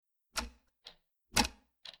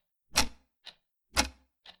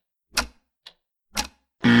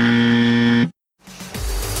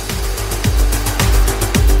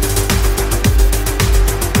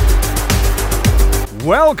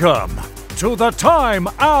Welcome to the Time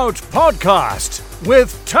Out Podcast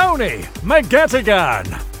with Tony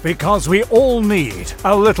McGettigan, because we all need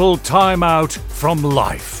a little time out from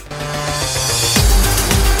life.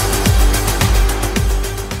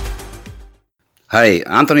 Hi,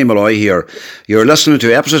 Anthony Malloy here. You're listening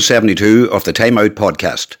to episode 72 of the Time Out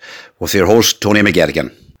Podcast with your host, Tony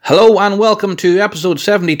McGettigan. Hello and welcome to episode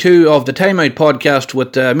 72 of the Time Out Podcast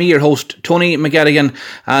with me, your host, Tony McGettigan.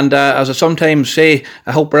 And as I sometimes say,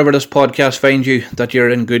 I hope wherever this podcast finds you, that you're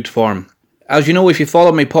in good form. As you know, if you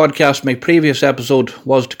follow my podcast, my previous episode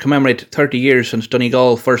was to commemorate 30 years since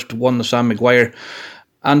Donegal first won the Sam Maguire.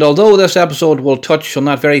 And although this episode will touch on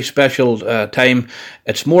that very special time,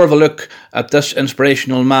 it's more of a look at this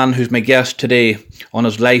inspirational man who's my guest today on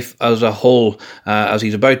his life as a whole, as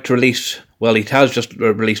he's about to release, well, he has just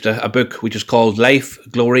released a book which is called Life,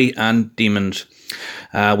 Glory and Demons,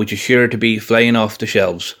 which is sure to be flying off the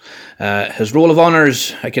shelves. His roll of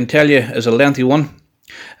honours, I can tell you, is a lengthy one.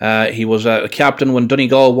 He was a captain when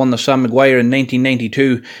Donegal won the Sam Maguire in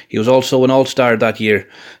 1992. He was also an All-Star that year.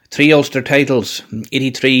 3 Ulster titles,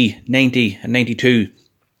 83, 90 and 92.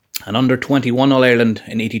 And under 21 All-Ireland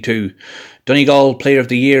in 82. Donegal Player of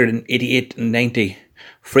the Year in 88 and 90.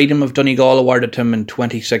 Freedom of Donegal awarded him in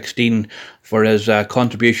 2016 for his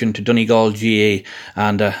contribution to Donegal GA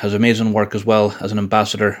and his amazing work as well as an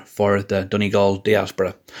ambassador for the Donegal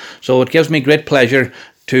diaspora. So it gives me great pleasure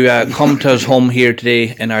to come to his home here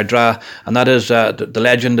today in Ardra, and that is the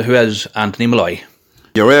legend who is Anthony Malloy.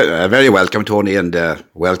 You're very welcome, Tony, and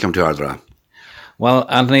welcome to Ardra. Well,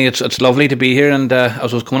 Anthony, it's lovely to be here, and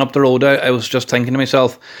as I was coming up the road, I was just thinking to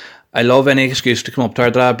myself, I love any excuse to come up to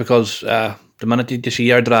Ardra, because the minute you see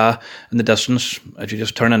Ardra in the distance, as you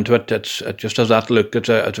just turn into it, it just has that look. It's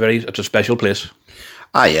a special place.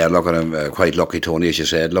 Yeah, look, I'm quite lucky, Tony, as you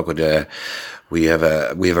said. Look, we have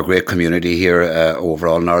a great community here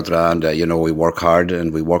overall in Ardra, and we work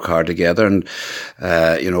hard together, and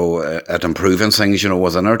at improving things,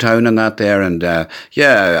 within our town and that there, and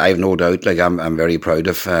I've no doubt. Like I'm very proud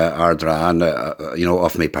of Ardra and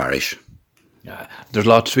of my parish. Yeah, there's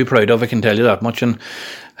lots to be proud of, I can tell you that much. And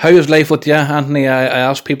how is life with you, Anthony? I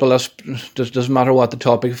ask people this, doesn't matter what the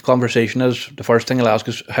topic of conversation is, the first thing I'll ask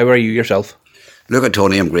is, how are you yourself? Look at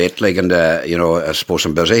Tony, I'm great, and I suppose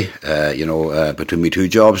I'm busy, between my 2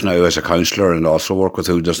 jobs now as a counsellor and also work with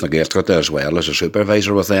Údarás na Gaeltacht as well as a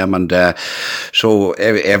supervisor with them, and so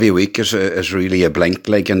every week is really a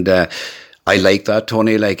blink, and I like that,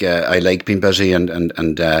 Tony, I like being busy,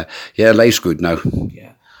 and life's good now.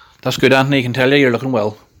 Yeah, that's good, Anthony, I can tell you're looking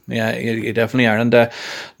well. Yeah, you definitely are. And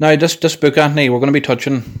now this book, Anthony, we're going to be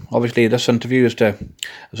touching. Obviously, this interview is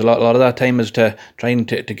a lot of that time is to trying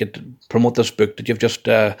to promote this book that you've just.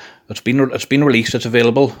 It's been released. It's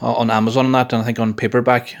available on Amazon and that, and I think on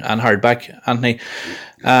paperback and hardback. Anthony,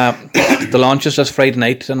 the launch is this Friday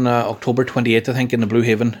night on October 28th, I think, in the Blue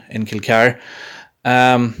Haven in Kilcar.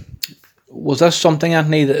 Was this something,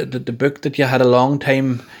 Anthony, the book that you had a long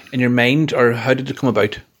time in your mind, or how did it come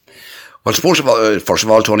about? Well, first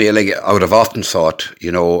of all, Tony, I would have often thought,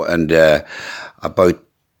 about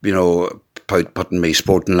putting my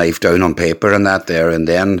sporting life down on paper and that there, and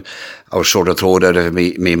then I was sort of thrown out of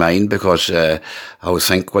my mind, because I would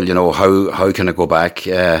think, well, how can I go back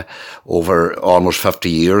over almost 50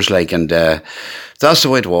 years, and that's the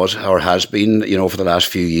way it was, or has been, for the last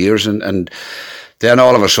few years, and then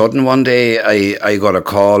all of a sudden one day I got a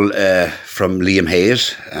call from Liam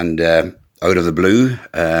Hayes, and out of the blue,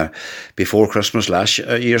 before Christmas last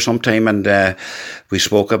year sometime, and we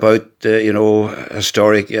spoke about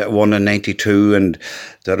historic one in 92, and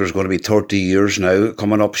that was going to be 30 years now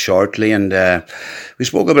coming up shortly, and we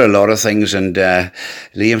spoke about a lot of things, and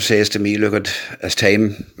Liam says to me, look, it's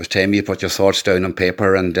time you put your thoughts down on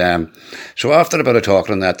paper, and so after a bit of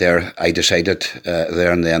talking on that there, I decided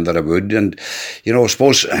there and then that I would, and I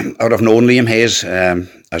suppose I would have known Liam Hayes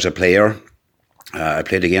as a player. I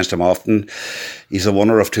played against him often. He's the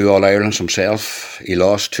winner of 2 All-Irelands himself. He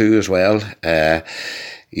lost 2 as well.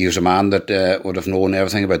 He was a man that would have known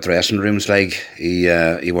everything about dressing rooms.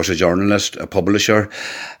 He was a journalist, a publisher,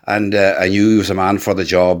 and I knew he was a man for the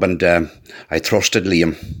job, and I trusted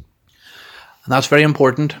Liam. And that's very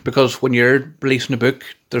important, because when you're releasing a book,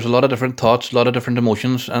 there's a lot of different thoughts, a lot of different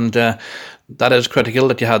emotions, and that is critical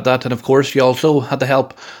that you had that. And of course, you also had the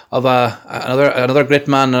help of another great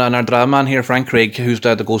man, an Ardra man here, Frank Craig, who's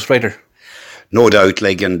the ghostwriter. No doubt,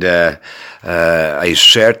 and I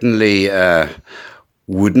certainly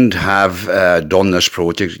wouldn't have done this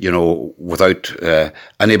project, you know, without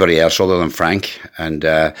anybody else other than Frank. And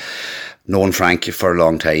known Frank for a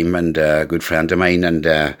long time, and a good friend of mine. And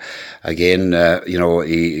again, you know,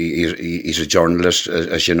 he's a journalist,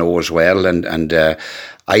 as you know, as well. And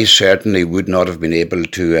I certainly would not have been able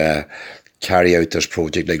to carry out this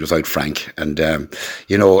project like without Frank. And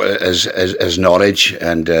you know, his knowledge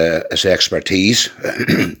and his expertise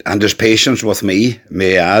and his patience with me,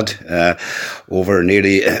 may I add, over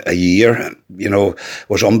nearly a year, you know,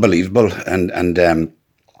 was unbelievable. And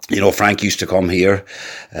you know, Frank used to come here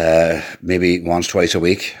maybe once, twice a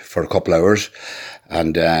week for a couple of hours,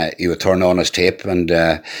 and he would turn on his tape and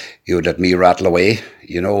he would let me rattle away,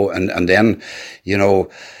 you know, and then, you know,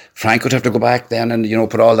 Frank would have to go back then and, you know,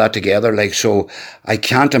 put all that together. Like, so I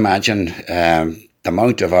can't imagine the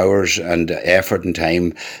amount of hours and effort and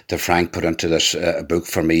time that Frank put into this book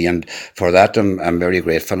for me. And for that, I'm very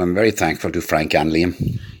grateful. I'm very thankful to Frank and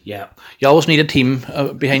Liam. Yeah. You always need a team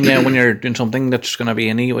behind you when you're doing something that's going to be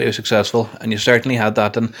any way successful. And you certainly had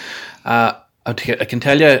that. And I can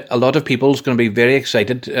tell you, a lot of people's going to be very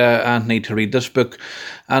excited, Anthony, to read this book.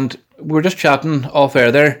 And we were just chatting off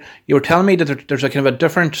air there. You were telling me that there's a kind of a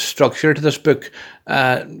different structure to this book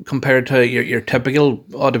compared to your typical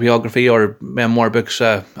autobiography or memoir books,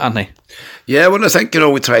 Anthony. Yeah, well, I think, you know,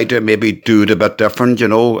 we tried to maybe do it a bit different, you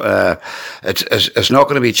know. It's not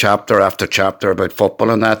going to be chapter after chapter about football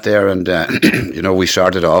and that there. And, you know, we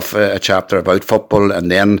started off a chapter about football, and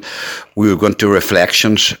then we were going to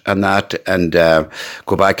reflections and that, and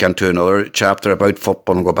go back into another chapter about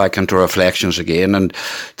football and go back into reflections again. And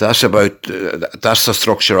that's the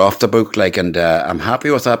structure of the book, like, and I'm happy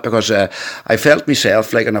with that, because I felt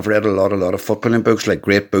myself, like, and I've read a lot of footballing books, like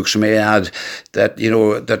great books, may I add, that, you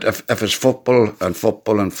know, that if it's football,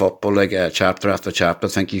 like chapter after chapter, I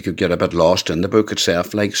think you could get a bit lost in the book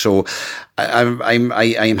itself, like. So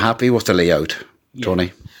I'm happy with the layout,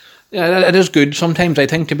 Tony. Yeah, it is good. Sometimes I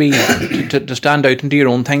think to stand out and do your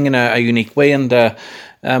own thing in a unique way. And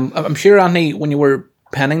I'm sure, Anthony, when you were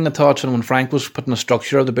penning the thoughts and when Frank was putting the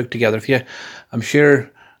structure of the book together for you, I'm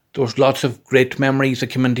sure there was lots of great memories that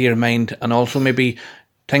came into your mind, and also maybe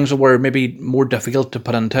things that were maybe more difficult to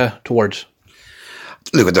put into words.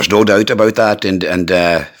 Look, there's no doubt about that. And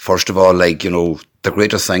first of all, like, you know, the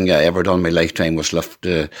greatest thing I ever done in my lifetime was lift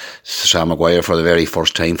Sam Maguire for the very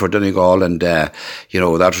first time for Donegal. And, you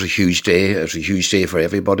know, that was a huge day. It was a huge day for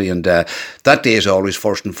everybody. And that day is always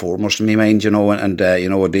first and foremost in my mind, you know, and you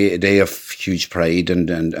know, a day of huge pride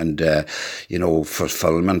and you know,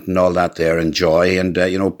 fulfillment and all that there, and joy. And,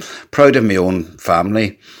 you know, proud of my own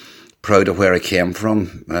family, proud of where I came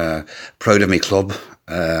from, proud of my club.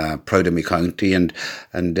 Proud of my county, and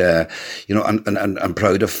you know, and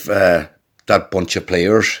proud of that bunch of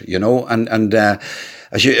players, you know, and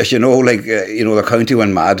as you know, like, you know, the county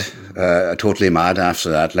went mad, totally mad after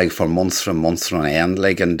that, like, for months on end,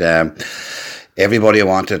 like, and everybody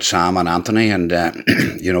wanted Sam and Anthony, and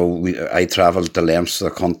you know, I travelled the lengths of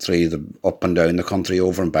the country, up and down the country,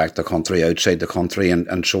 over and back the country, outside the country,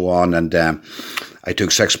 and so on, and I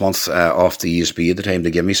took 6 months off the ESB at the time.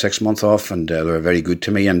 They gave me 6 months off, and they were very good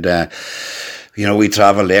to me. And you know, we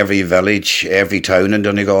travelled every village, every town in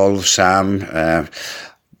Donegal with Sam.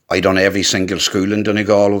 I done every single school in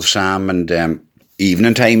Donegal with Sam, and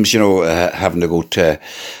evening times, you know, having to go to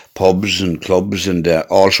pubs and clubs and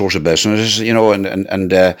all sorts of businesses, you know,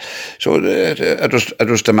 and so it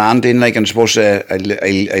was demanding, like. And suppose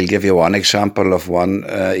I'll give you one example of one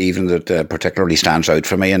evening that particularly stands out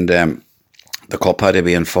for me. And the cup had to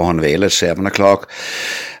be in Faughanvale at 7 o'clock.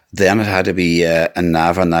 Then it had to be in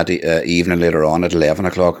Navan that evening later on at 11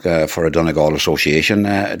 o'clock for a Donegal Association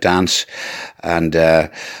dance. And it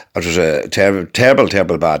was a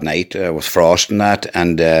terrible bad night with frost and that.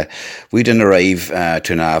 And we didn't arrive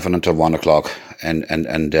to Navan until 1 o'clock. And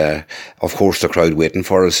of course the crowd waiting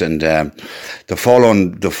for us. And the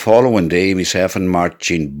following day, myself and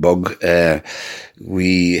Martin Bug,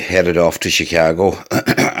 we headed off to Chicago,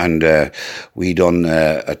 and we done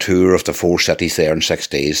a tour of the 4 cities there in 6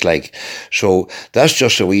 days. Like, so that's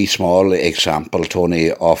just a wee small example,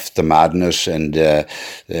 Tony, of the madness and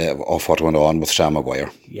of what went on with Sam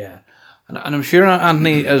Maguire. Yeah. And I'm sure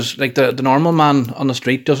Anthony, is like the normal man on the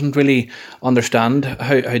street, doesn't really understand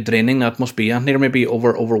how draining that must be, Anthony, or maybe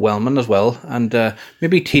overwhelming as well, and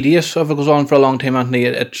maybe tedious if it goes on for a long time, Anthony.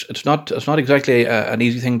 It's not exactly an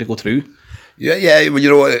easy thing to go through. Yeah.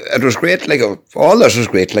 Well, it was great. Like all this was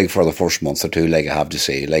great. Like for the first month or two, like I have to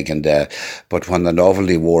say, like but when the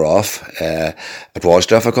novelty wore off, it was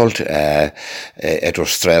difficult. It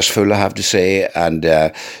was stressful, I have to say, and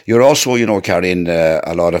you're also, carrying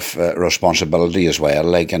a lot of responsibility as well.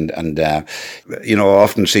 Like and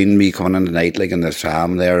often seen me coming in the night, like in the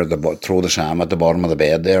Sam there, throw the Sam at the bottom of the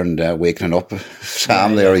bed there, and waking up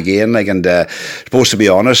Sam there again. Like supposed to be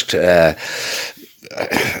honest.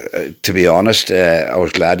 I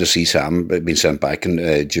was glad to see Sam being sent back in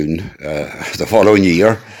June the following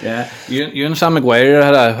year. Yeah, you and Sam Maguire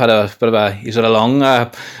had a bit of a long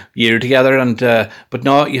year together, and but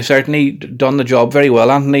no, you certainly done the job very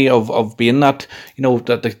well, Anthony, of being that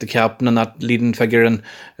the captain and that leading figure. And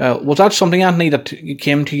was that something, Anthony, that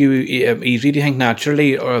came to you easy? Do you think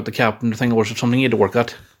naturally, or the captain thing, or was it something you had to work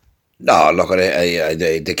at? No, look,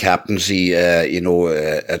 the captaincy, it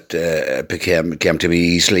came to me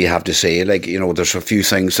easily, I have to say. Like, there's a few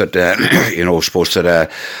things that, supposed that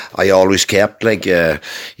I always kept, like,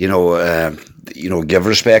 give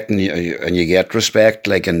respect and you get respect,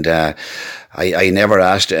 like, and I never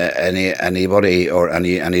asked anybody or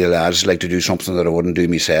any lads like to do something that I wouldn't do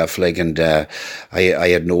myself, like, and I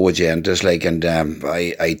had no agendas, like, and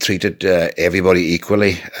I treated everybody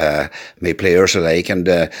equally, my players alike, and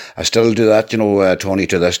I still do that, Tony,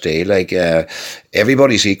 to this day. Like,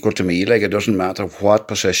 everybody's equal to me. Like, it doesn't matter what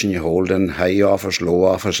position you hold in, high office, low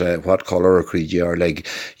office, what colour or creed you are. Like,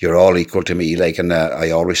 you're all equal to me. Like, and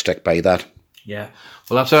I always stick by that. Yeah,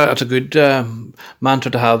 well, that's a good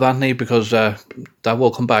mantra to have, Anthony, because that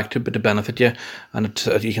will come back to benefit you, and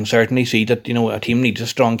you can certainly see that a team needs a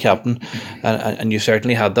strong captain, and you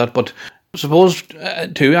certainly had that. But I suppose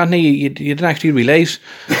too, Anthony, you didn't actually realise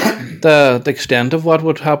the extent of what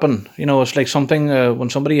would happen. It's like something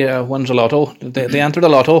when somebody wins a lotto, they enter the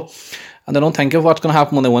lotto. And they don't think of what's going to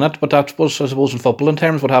happen when they win it, but that was, I suppose, in football in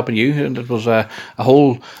terms, what happened to you, and it was a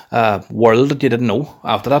whole world that you didn't know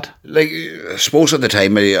after that. Like, I suppose at the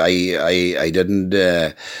time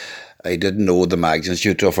I didn't know the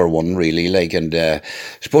magnitude of our one, really, like, and I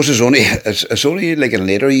suppose it's only like in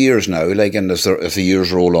later years now, like, and as the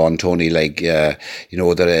years roll on, Tony, like, that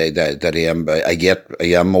I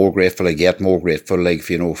am more grateful. I get more grateful, like,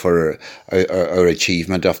 for our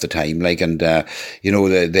achievement of the time, like, and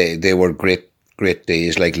they were great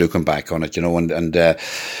days, like, looking back on it, and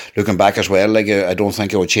looking back as well, like, I don't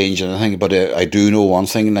think I would change anything, but I do know one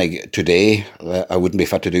thing, like, today, I wouldn't be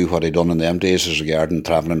fit to do what I done in them days as regarding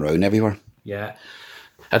travelling around everywhere. Yeah.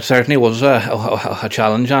 It certainly was a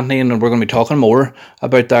challenge, Anthony, and we're going to be talking more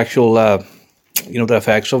about the actual, the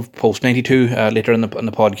effects of post-92 later in the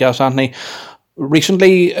podcast, Anthony.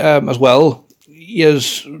 Recently, as well, he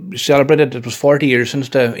has celebrated, it was 40 years since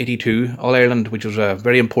the 82 All-Ireland, which was a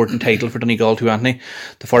very important title for Donegal too, Anthony.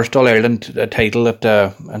 The first All-Ireland title at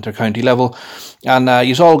inter-county level. And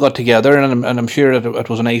you all got together, and I'm sure it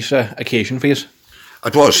was a nice occasion for you.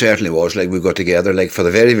 It certainly was. Like, we got together, like, for the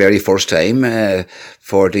very, very first time,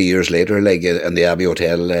 40 years later, like, in the Abbey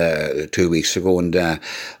Hotel 2 weeks ago, and it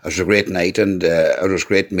was a great night, and it was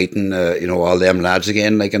great meeting, all them lads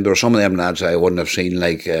again, like, and there were some of them lads I wouldn't have seen,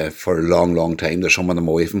 like, for a long, long time. There's some of them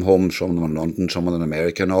away from home, some of them in London, some of them in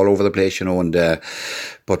America, and all over the place, and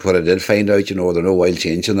but what I did find out, there's no wild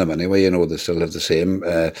change in them anyway, they still have the same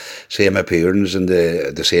appearance and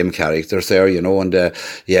the same characters there, and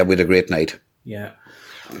yeah, we had a great night. Yeah.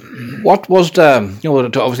 What was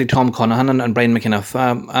obviously Tom Conahan and Brian McInniff,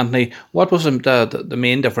 Anthony, what was the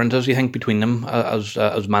main differences, you think, between them as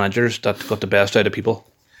managers that got the best out of people?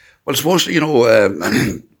 Well, I suppose,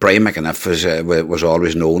 Brian McInniff was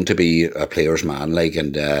always known to be a player's man, like,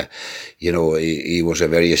 and, he was a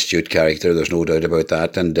very astute character, there's no doubt about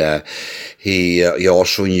that, and he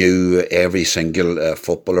also knew every single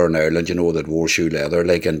footballer in Ireland, that wore shoe leather,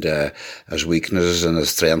 like, and his weaknesses and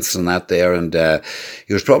his strengths and that there, and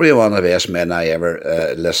he was probably one of the best men I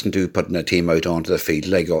ever listened to, putting a team out onto the field,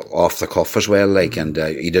 like, off the cuff as well, like, and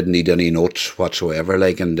he didn't need any notes whatsoever,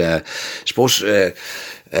 like, and I suppose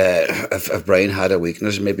if Brian had a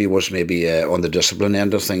weakness, maybe on the discipline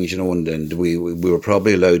end of things, and we were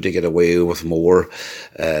probably allowed to get away with more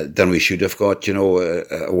than we should have got,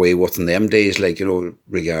 away with in them days, like,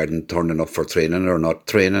 regarding turning up for training or not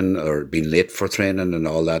training or being late for training and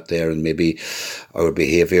all that there, and maybe our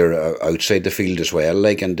behaviour outside the field as well,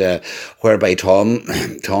 like, and whereby Tom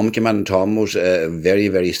came in, and Tom was very,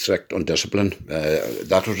 very strict on discipline.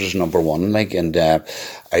 That was his number one, like, and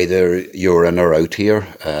either you're in or out here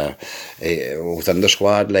within the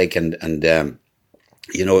squad, like, and I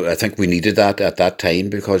think we needed that at that time,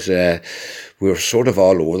 because we were sort of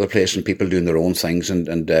all over the place and people doing their own things,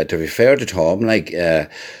 and to be fair to Tom, like,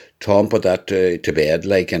 Tom put that to bed,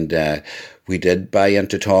 like, and we did buy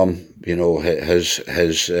into Tom, you know, his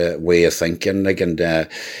way of thinking, like, and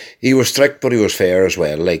he was strict, but he was fair as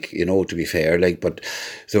well, like, you know, to be fair, like, but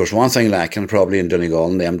there was one thing lacking probably in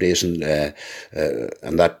Donegal in them days, and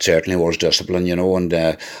that certainly was discipline, you know, and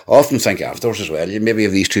I often think afterwards as well, maybe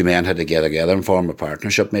if these two men had to get together and form a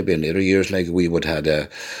partnership, maybe in later years, like, we'd had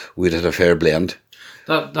a fair blend.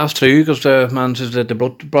 That's true, because the man says that they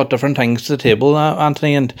brought different things to the table,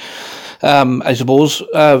 Anthony, and I suppose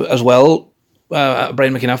as well,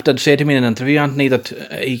 Brian McAnuff did say to me in an interview, Anthony, that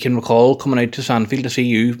he can recall coming out to Sandfield to see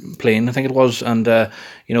you playing, I think it was, and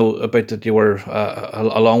you know, about that you were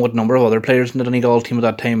along with a number of other players in the Donegal team at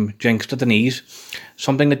that time, jinxed at the knees,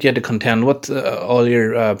 something that you had to contend with all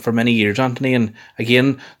year for many years, Anthony. And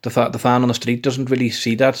again, the fan on the street doesn't really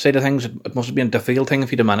see that side of things. It must have been a difficult thing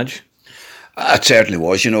for you to manage. It certainly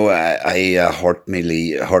was, you know. I hurt my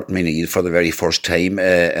knee for the very first time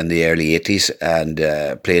in the early 80s, and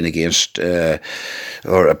playing against or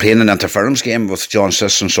playing an interference game with John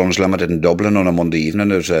Sis and Sons Limited in Dublin on a Monday evening.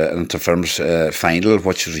 There was an interference final,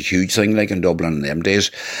 which was a huge thing, like, in Dublin in them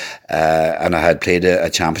days, and I had played a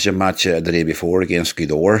championship match the day before against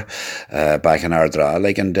Gweedore back in Ardra,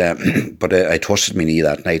 like, and but I twisted my knee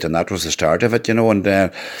that night, and that was the start of it, you know, and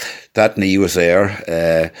that knee was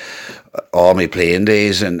there all my playing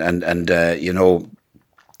days, and you know,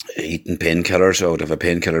 eating painkillers. I would have a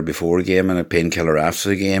painkiller before a game and a painkiller after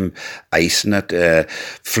the game, icing it,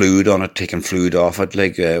 fluid on it, taking fluid off it,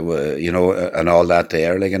 like, you know, and all that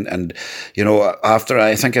there, like, and you know, after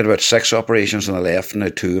I think I had about 6 operations on the left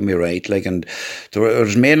and 2 on my right, like, and there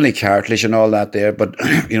was mainly cartilage and all that there, but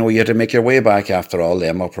you know, you had to make your way back after all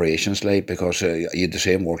them operations, like, because you had the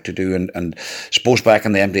same work to do, and suppose back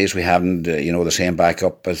in them days we hadn't, you know, the same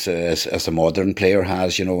backup as the modern player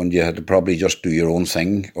has, you know, and you had to probably just do your own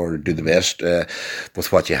thing or do the best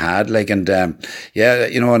with what you had, like, and yeah,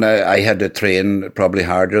 you know, and I had to train probably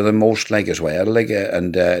harder than most, like, as well, like,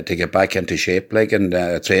 and to get back into shape, like, and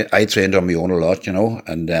I trained on my own a lot, you know,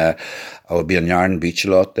 and I would be on Yarn Beach a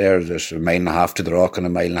lot there. There's 1.5 miles to the Rock and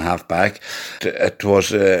 1.5 miles back. It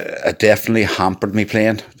was it definitely hampered me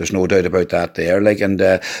playing. There's no doubt about that there, like, and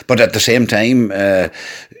but at the same time,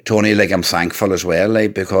 Tony, like, I'm thankful as well,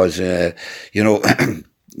 like, because you know.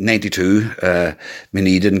 92, my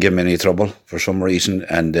knee didn't give me any trouble for some reason,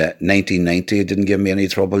 and 1990 didn't give me any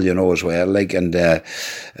trouble, you know, as well, like, and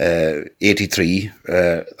 83,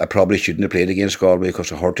 I probably shouldn't have played against Galway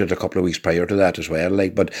because I hurt it a couple of weeks prior to that as well,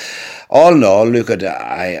 like, but all in all, look,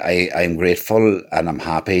 I'm grateful and I'm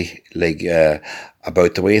happy, like,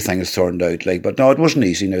 about the way things turned out, like, but no, it wasn't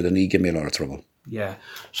easy. Now, the knee gave me a lot of trouble. Yeah,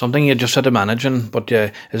 something you just had to manage, but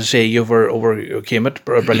as I say, you overcame it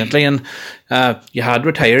brilliantly, and you had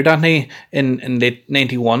retired, Anthony, in late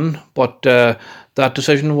 91, but that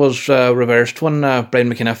decision was reversed when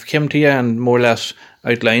Brian McAnuff came to you and more or less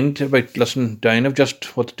outlined about, listen, Down have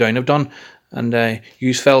just what Down have done, and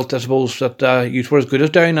you felt, I suppose, that you were as good as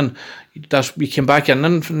Down, and you came back in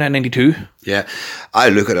 92. Yeah, I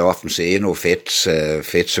look at it, I often say, you know, fate's a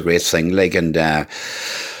great thing, like, and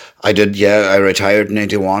I did, yeah. I retired in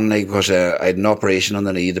 91, like, because I had an operation on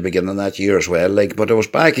the knee at the beginning of that year as well, like, but I was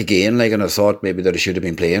back again, like, and I thought maybe that I should have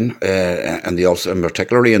been playing, and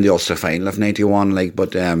particularly in the Ulster final of 91, like,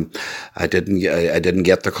 but I didn't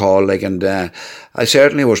get the call, like, and I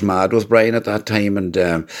certainly was mad with Brian at that time, and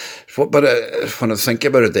but when I think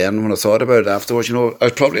about it then, when I thought about it afterwards, you know,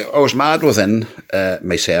 I was mad within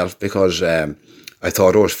myself, because I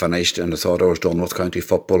thought I was finished, and I thought I was done with county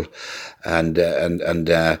football, and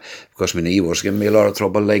because my knee was giving me a lot of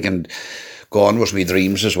trouble, like, and gone was my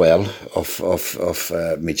dreams as well of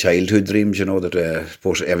my childhood dreams, you know, that I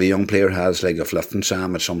suppose every young player has, like, of lifting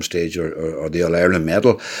Sam at some stage, or the All-Ireland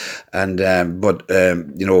medal, and but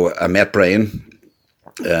you know, I met Brian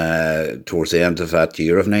towards the end of that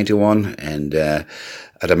year of 91, and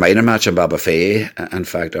at a minor match in Baba-Fay, in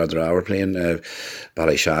fact, Ardra were playing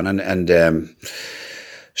Ballyshannon, and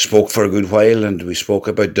spoke for a good while, and we spoke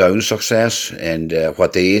about Down's success and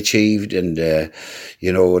what they achieved, and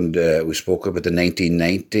you know, and we spoke about the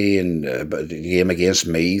 1990 and about the game against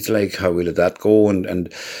Meath, like, how did that go,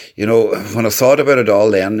 and you know, when I thought about it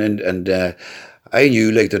all then, and I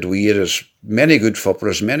knew, like, that we had as many good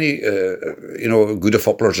footballers, many you know, good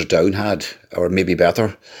footballers as Down had, or maybe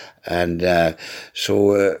better, and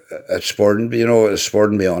so it spurred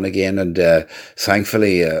me on again, and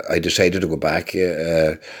thankfully I decided to go back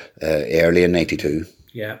early in 92.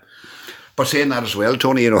 Yeah. But saying that as well,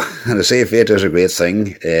 Tony, you know, and I say fate is a great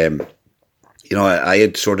thing. You know, I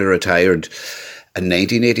had sort of retired in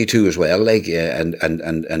 1982 as well, like,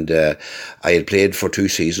 I had played for 2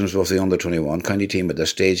 seasons with the under-21 county team at this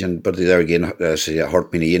stage, but there again, I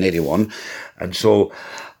hurt my knee in 81, and so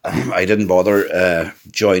I didn't bother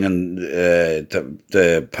joining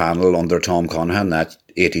the panel under Tom Conahan that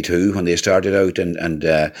 82 when they started out, and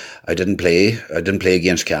I didn't play. I didn't play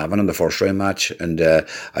against Cavan in the first round match, and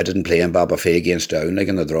I didn't play in Ballybofey against Down, like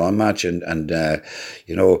in the drawing match, and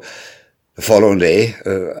you know, the following day,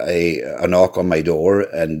 a knock on my door,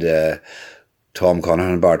 and Tom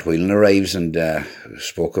Conahan and Bart Whelan arrives and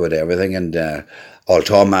spoke about everything. And all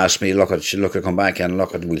Tom asked me, look, I come back in,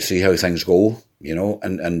 we'll see how things go, you know.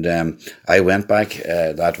 And I went back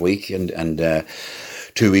that week, and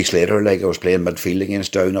 2 weeks later, like, I was playing midfield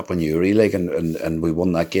against Down up in Uri, like, and we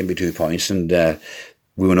won that game by 2 points, and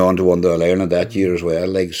we went on to win the All-Ireland that year as well.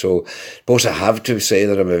 Like, so, suppose I have to say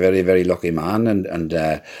that I'm a very, very lucky man, and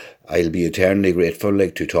I'll be eternally grateful,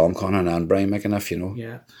 like, to Tom Conahan and Brian McAnuff, you know.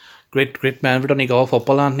 Yeah. Great man for Donegal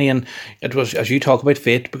football, Anthony, and it was, as you talk about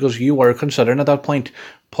fate, because you were considering at that point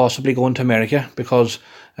possibly going to America, because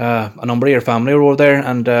a number of your family were over there,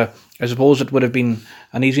 and I suppose it would have been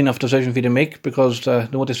an easy enough decision for you to make, because know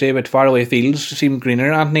what they say about faraway fields seem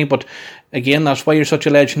greener, Anthony, but again, that's why you're such a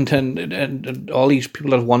legend, and all these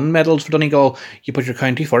people that have won medals for Donegal, you put your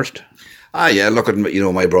county first. Yeah, look at, you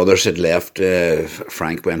know, my brothers had left.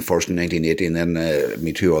 Frank went first in 1980, and then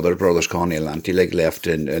my 2 other brothers, Connie and Lanty, like, left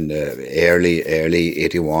in early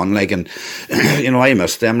 81, like, and you know, I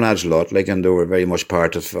missed them lads a lot, like, and they were very much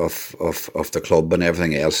part of the club and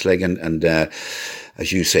everything else, like, and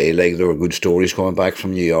as you say, like, there were good stories coming back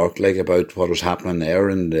from New York, like, about what was happening there,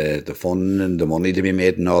 and the fun and the money to be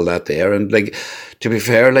made and all that there, and, like, to be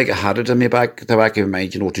fair, like, I had it in the back of my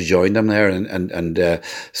mind, you know, to join them there, and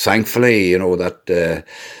thankfully, you know,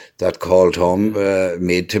 that call Tom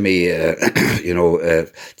made to me, you know,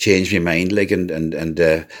 changed my mind, like, and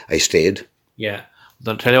I stayed. Yeah,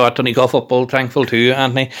 I'll tell you what, Donegal football, thankful too,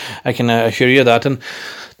 Anthony, I can assure you that. And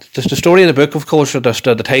just the story of the book, of course, or just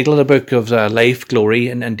the title of the book of Life, Glory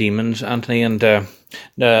and Demons, Anthony, and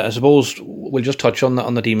I suppose we'll just touch on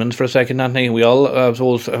the demons for a second, Anthony. We all, I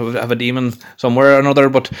suppose, have a demon somewhere or another,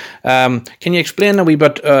 but can you explain a wee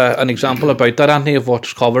bit, an example about that, Anthony, of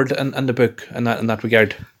what's covered in the book in that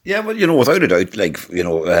regard? Yeah, well, you know, without a doubt, like, you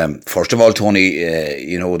know, first of all, Tony,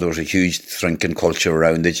 you know, there was a huge drinking culture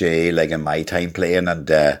around the GAA, like in my time playing, and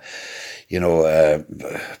you know,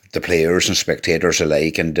 the players and spectators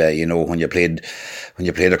alike, and you know, when you played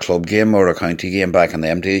a club game or a county game back in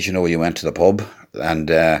them days, you know, you went to the pub, and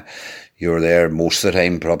you were there most of the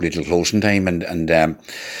time, probably till closing time, and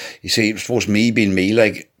you see, I suppose me being me,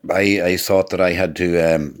 like, I thought that I had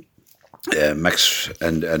to mix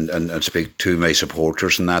and speak to my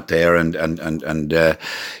supporters and that there, and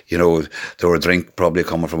you know, there were drink probably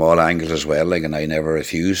coming from all angles as well, like, and I never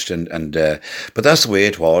refused, and but that's the way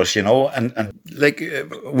it was, you know, and like,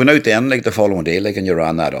 went out then, like, the following day, like, and you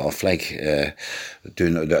ran that off, like,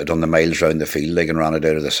 done the miles round the field, like, and ran it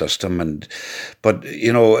out of the system, but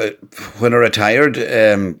you know, when I retired,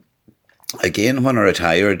 again, when I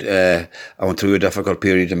retired, I went through a difficult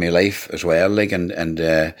period in my life as well, like, and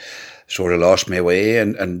sort of lost my way,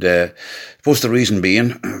 and I suppose the reason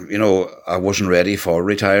being, you know, I wasn't ready for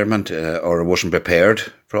retirement, or I wasn't prepared,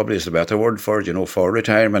 probably is the better word for it, you know, for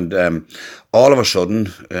retirement. All of a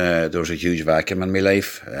sudden, there was a huge vacuum in my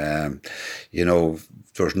life. You know,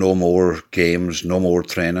 there's no more games, no more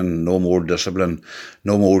training, no more discipline,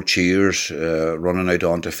 no more cheers, running out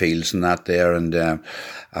onto fields and that there, and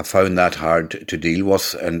I found that hard to deal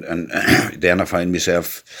with, and then I found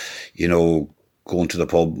myself, you know, going to the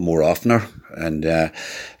pub more oftener, and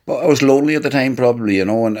but I was lonely at the time, probably, you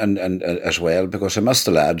know, and as well, because I missed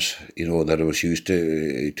the lads, you know, that I was used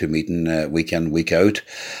to meeting week in, week out,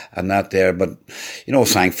 and that there. But you know,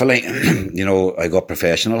 thankfully, you know, I got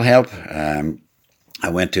professional help. I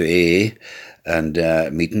went to AA and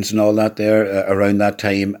meetings and all that there around that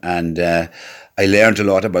time, and I learned a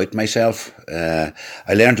lot about myself. I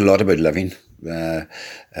learned a lot about living.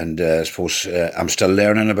 And I suppose I'm still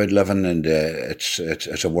learning about living, and it's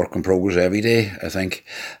a work in progress every day, I think.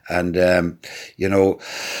 And you know,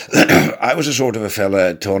 I was a sort of a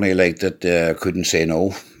fella, Tony, like, that couldn't say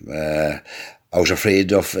no. I was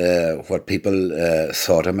afraid of what people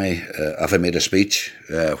thought of me if I made a speech,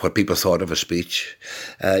 what people thought of a speech,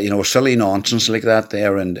 you know, silly nonsense like that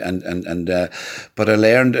there, and but I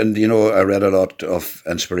learned, and you know, I read a lot of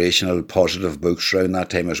inspirational, positive books around that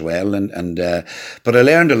time as well, and but I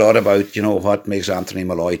learned a lot about, you know, what makes Anthony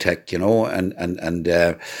Molloy tick, you know, and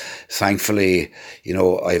thankfully, you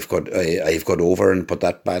know, I've got over and put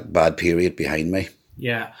that bad period behind me.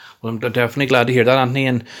 Yeah, well, I'm definitely glad to hear that, Anthony.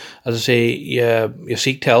 And as I say, you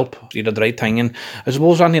seek help, you did the right thing. And I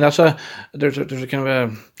suppose, Anthony, there's a kind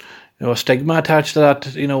of a stigma attached to that,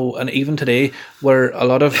 and even today, where a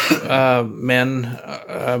lot of men,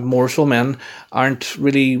 more so men, aren't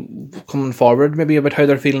really coming forward maybe about how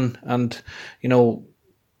they're feeling, and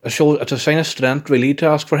it's a sign of strength really to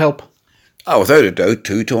ask for help. Oh, without a doubt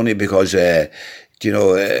too, Tony, because the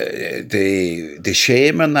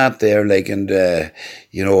shame in that there, like, and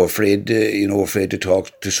afraid to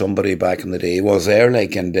talk to somebody back in the day was there,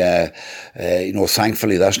 like, and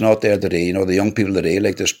thankfully that's not there today. The young people today,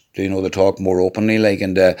 like, this, they talk more openly, like,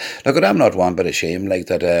 and look, I'm not one bit ashamed, like,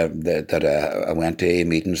 that I went to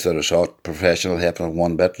meetings that I sought professional help in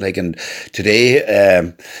one bit, like, and today,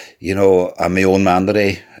 I'm my own man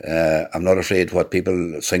today. I'm not afraid what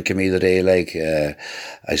people think of me today, like,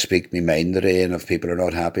 I speak my mind today, and if people are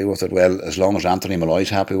not happy with it, well, as long as Anthony Malloy's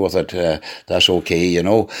happy with it, that's okay,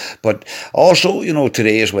 But also,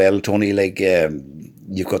 today as well, Tony, like,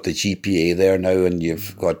 you've got the GPA there now, and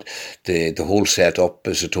you've got the whole setup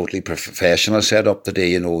is a totally professional setup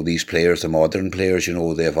today. These players, the modern players,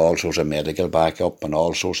 they have all sorts of medical backup and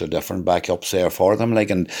all sorts of different backups there for them. Like,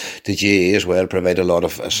 and the GAA as well provide a lot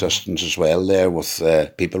of assistance as well there with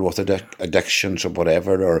people with addictions or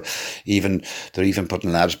whatever, or they're even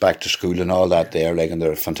putting lads back to school and all that there. Like, and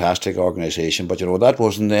they're a fantastic organisation. But that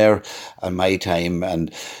wasn't there in my time,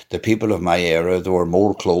 and the people of my era, they were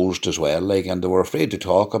more closed as well. Like, and they were afraid to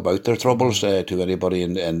talk about their troubles to anybody,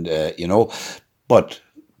 and but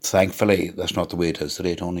thankfully that's not the way it is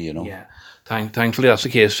today, Tony. Yeah, thankfully that's the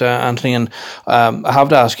case, Anthony. And I have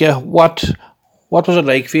to ask you, what was it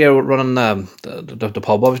like for you running the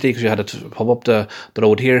pub, obviously, because you had a pub up the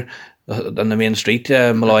road here on the main street,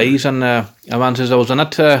 Malloy's, and a man says I was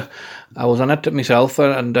in it myself,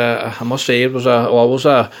 and I must say it was always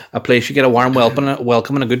a place you get a warm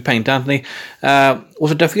welcome and a good pint, Anthony.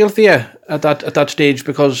 Was it difficult for you at that stage?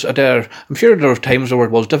 Because I'm sure there were times where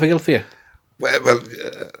it was difficult for you. Well,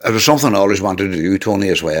 it was something I always wanted to do, Tony,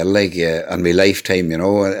 as well, like, in my lifetime,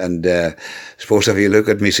 and I suppose if you look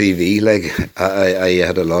at my CV, like, I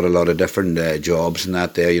had a lot of different jobs and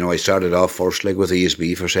that there. I started off first, like, with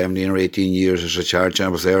ESB for 17 or 18 years as a charge. I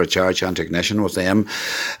was there a charge hand technician with them,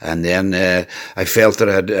 and then I felt that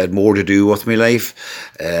I had more to do with my life.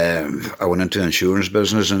 I went into the insurance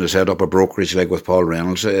business, and I set up a brokerage, like, with Paul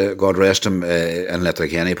Reynolds, God rest him, in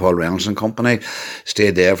Letterkenny, Paul Reynolds and Company.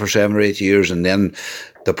 Stayed there for 7 or 8 years. And then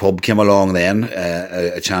the pub came along then,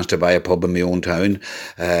 a chance to buy a pub in my own town,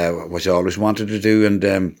 which I always wanted to do. And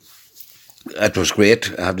it was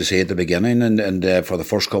great, I have to say, at the beginning. And for the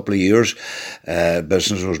first couple of years,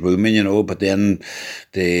 business was booming, but then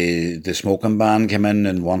the smoking ban came in,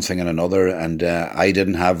 and one thing and another. And I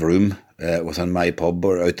didn't have room within my pub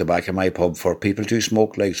or out the back of my pub for people to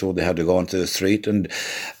smoke, like, so they had to go onto the street, and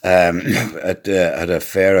it had a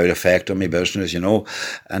fair out effect on my business,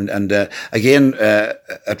 and again,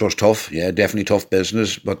 it was tough, definitely tough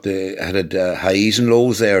business, but it had highs and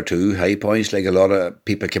lows there too, high points, like, a lot of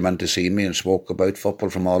people came in to see me and spoke about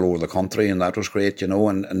football from all over the country, and that was great,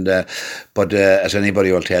 but as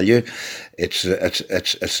anybody will tell you, it's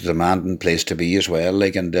a demanding place to be as well,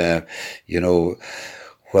 like, and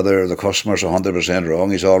whether the customer's 100% wrong,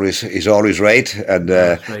 he's always right, and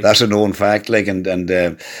that's a known fact. Like, and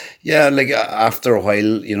like, after a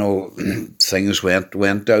while, things went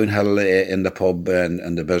downhill in the pub,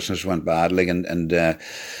 and the business went bad. Like, and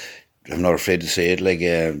I'm not afraid to say it. Like,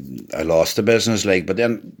 I lost the business. Like, but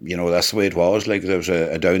then that's the way it was. Like, there was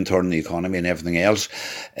a downturn in the economy and everything else.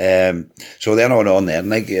 So then I went on. Then,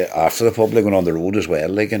 like, after the pub, I went on the road as well.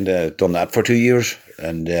 Like, and done that for 2 years,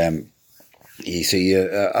 and. You see,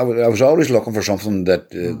 I was always looking for something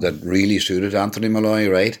that really suited Anthony Malloy,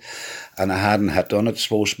 right? And I hadn't hit on it, I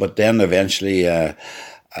suppose. But then eventually a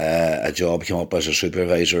job came up as a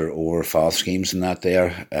supervisor over FALF schemes and that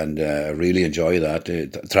there, and I really enjoy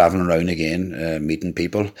that, travelling around again, meeting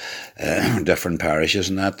people, different parishes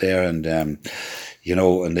and that there, and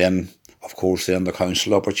and then, of course, then the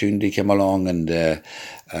council opportunity came along, and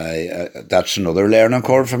that's another learning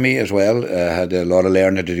curve for me as well. I had a lot of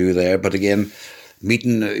learning to do there, but again,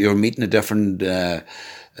 you're meeting a different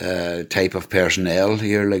type of personnel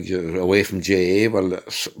here, like, you're away from GAA. Well,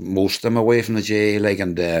 most of them away from the GAA, like,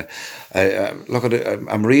 and look at it.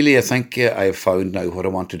 I think I've found now what I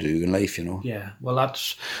want to do in life. Yeah, well,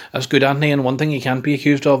 that's good, Anthony. And one thing you can't be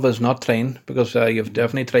accused of is not trying, because you've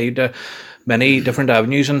definitely tried many different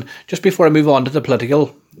avenues. And just before I move on to the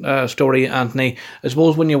political story, Anthony, I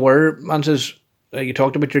suppose when you were, you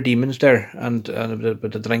talked about your demons there and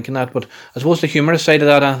about the drink and that, but I suppose the humorous side of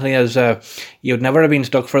that, Anthony, is you would never have been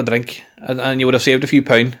stuck for a drink, and you would have saved a few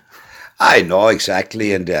pound. I know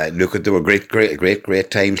exactly, and look, there were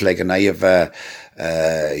great times. Like, and I have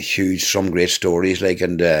some great stories. Like,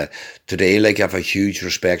 and today, like, I have a huge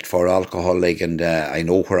respect for alcohol. Like, and I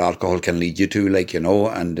know where alcohol can lead you to. Like,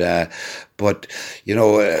 and but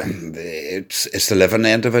it's the living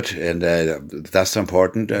end of it, and that's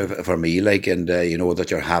important for me. Like, and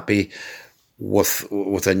that you're happy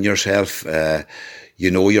within yourself. You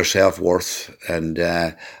know your self-worth, and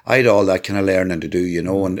I had all that kind of learning to do,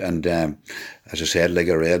 and as I said, like,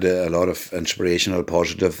 I read a lot of inspirational,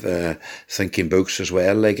 positive thinking books as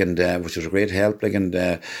well, like, and which was a great help, like, and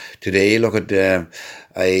today, look at,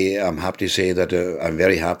 I am happy to say that I'm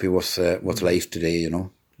very happy with life today,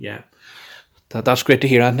 Yeah. That's great to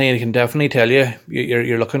hear, Anthony. I can definitely tell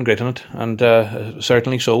you're looking great on it, and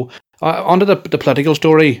certainly so. Onto the political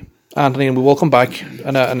story, Anthony, and we will come back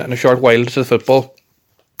in a short while to the football.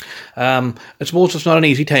 I suppose it's not an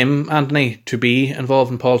easy time, Anthony, to be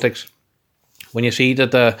involved in politics. When you see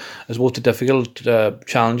that, I suppose, the difficult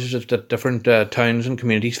challenges that different towns and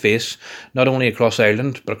communities face, not only across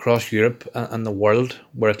Ireland, but across Europe and the world,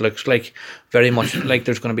 where it looks like very much like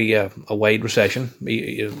there's going to be a wide recession.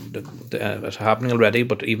 It's happening already,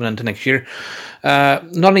 but even into next year. Not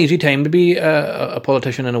an easy time to be a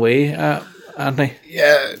politician in a way, Anthony?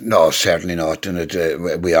 Yeah, no, certainly not.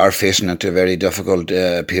 And we are facing into a very difficult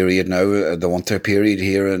period now, the winter period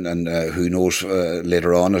here, and who knows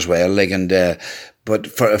later on as well. Like, and but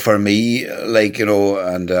for me, like,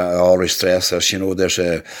 and I always stress this,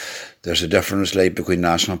 there's a difference, like, between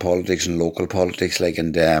national politics and local politics, like,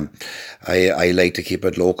 and I like to keep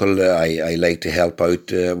it local. I like to help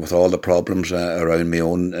out with all the problems around my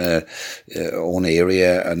own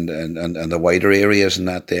area and the wider areas and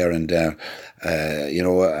that there, and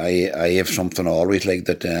I have something always like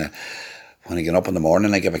that. When I get up in the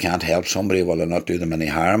morning, like, if I can't help somebody, well, I'll not do them any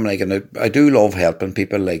harm. Like, and I do love helping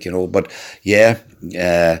people, like, but yeah,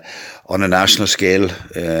 on a national scale,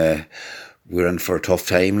 we're in for a tough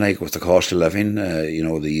time, like, with the cost of living, the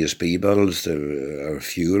ESB bills, our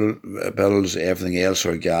fuel bills, everything else,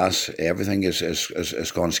 our gas, everything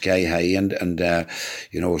is gone sky high, and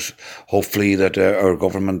hopefully that our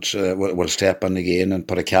government will step in again and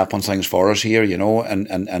put a cap on things for us here,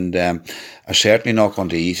 and it's certainly not going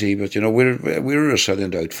to be easy, but we're a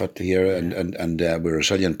resilient outfit here, and we're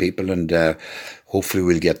resilient people, and hopefully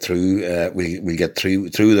we'll get through. We'll get through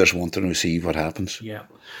this winter and we'll see what happens. Yeah.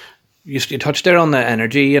 You touched there on the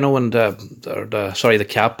energy, and the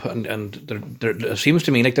cap, and there it seems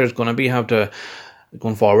to me like there's going to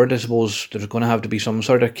going forward, I suppose there's going to have to be some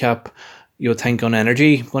sort of cap, you would think, on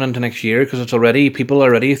energy going into next year, because people are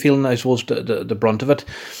already feeling, I suppose, the brunt of it.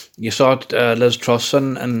 You saw it, Liz Truss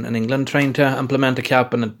in England trying to implement a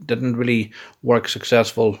cap, and it didn't really work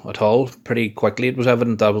successful at all. Pretty quickly it was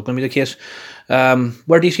evident that was going to be the case.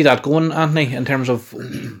 Where do you see that going, Anthony, in terms of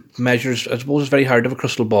measures? I suppose it's very hard to have a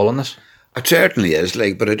crystal ball on this. It certainly is,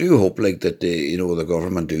 like, but I do hope, like, that the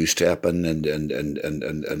government do step in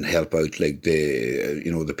and help out, like,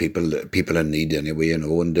 the people in need anyway, and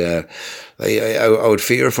I would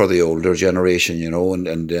fear for the older generation,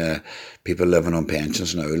 and people living on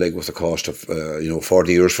pensions now, like, with the cost of 40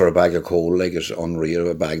 euros for a bag of coal, like, it's unreal.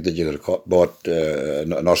 A bag that you could have bought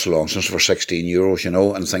not so long since for 16 euros,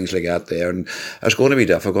 and things like that there, and it's going to be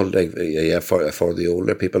difficult, like, for the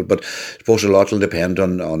older people, but I suppose a lot will depend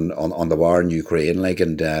on the war in Ukraine, like,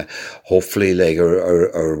 and hopefully, like,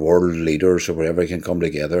 our world leaders or whatever can come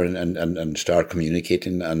together and start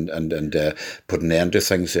communicating and put an end to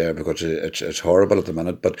things there, because it's horrible at the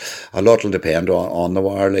minute, but a lot will depend on the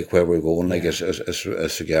war, like, where we're going, like,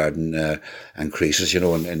 as regarding increases,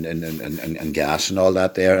 and gas and all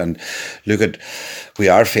that there, and look, we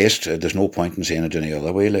are faced, there's no point in saying it any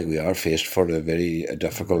other way, like, we are faced for a very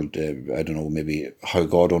difficult, I don't know, maybe how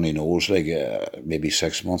God only knows, like, maybe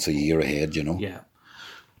 6 months, a year ahead, Yeah.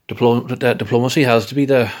 Diplomacy has to be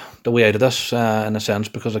the way out of this, in a sense,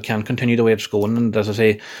 because it can't continue the way it's going, and as I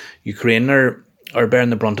say, Ukraine are bearing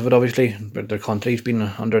the brunt of it, obviously. Their country's been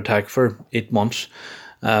under attack for 8 months.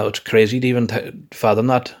 It's crazy to even fathom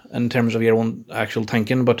that in terms of your own actual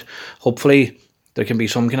thinking, but hopefully there can be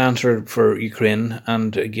some kind of answer for Ukraine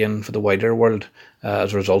and again for the wider world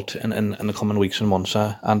as a result in the coming weeks and months,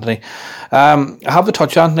 Anthony. I have to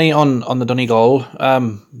touch, Anthony, on the Donegal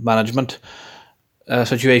management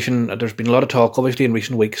situation. There's been a lot of talk, obviously, in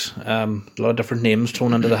recent weeks. A lot of different names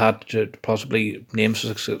thrown into the hat to possibly names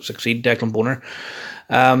to succeed Declan Bonner.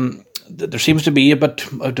 There seems to be a bit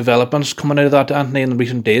of developments coming out of that, Anthony, in the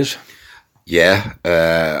recent days. Yeah,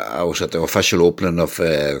 I was at the official opening of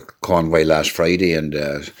Conway last Friday, and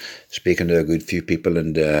speaking to a good few people,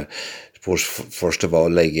 and suppose first of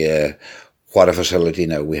all, like what a facility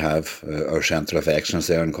now we have, our centre of excellence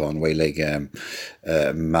there in Conway, like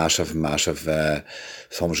massive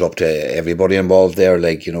thumbs up to everybody involved there,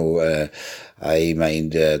 like, you know, I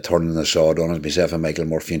mind turning the sod on it myself and Michael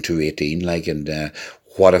Murphy in 2018, like, and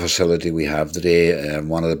what a facility we have today,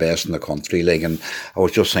 one of the best in the country, like, and I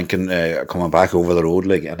was just thinking, coming back over the road,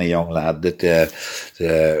 like, any young lad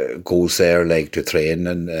that goes there, like, to train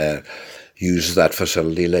and uses that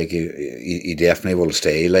facility, like, he definitely will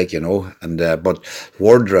stay, like, you know, and but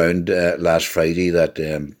word round last Friday that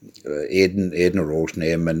Aidan O'Rourke's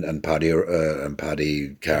name and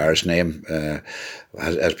Paddy Carr's name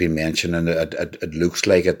has been mentioned, and it looks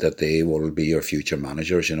like it that they will be your future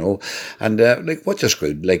managers, you know, and like, what's just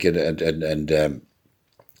good, like, and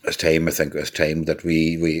it's time, I think, it's time that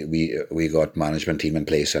we got management team in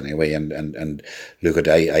place anyway, and look at,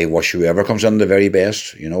 I wish whoever comes in the very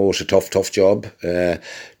best, you know. It's a tough job,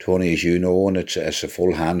 Tony, as you know, and it's a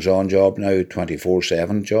full hands-on job now,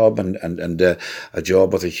 24/7 job, and a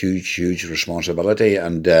job with a huge responsibility,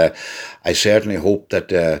 and I certainly hope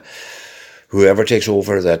that whoever takes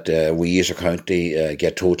over, that we as a county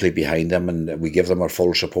get totally behind them and we give them our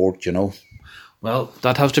full support, you know. Well,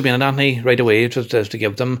 that has to be an Anthony right away, to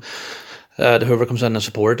give them whoever comes in the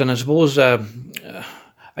support. And I suppose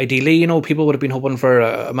ideally, you know, people would have been hoping for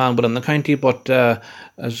a man within the county, but as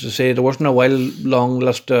I say, there wasn't a long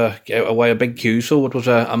list, a big queue, so it was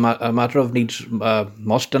a matter of needs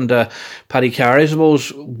must. And Paddy Carr, I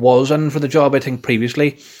suppose, was in for the job, I think,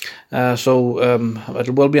 previously. So it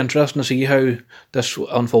will be interesting to see how this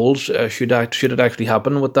unfolds. Should it actually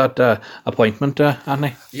happen with that appointment,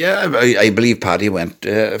 Anthony? Yeah, I believe Paddy went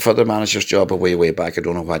for the manager's job way back. I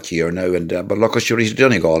don't know what year now, and but look, sure, he's a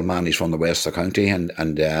Donegal man. He's from the west of the county, and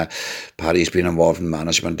Paddy's been involved in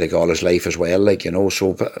management like all his life as well, like, you know.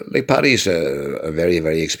 So like, Paddy's a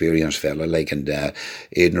very experienced fella, like, and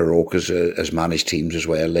Aidan O'Rourke has managed teams as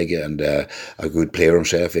well, like, and a good player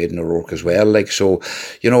himself, Aidan O'Rourke as well, like, so,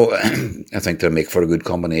 you know. I think they'll make for a good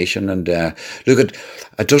combination, and look,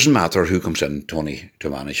 it doesn't matter who comes in, Tony, to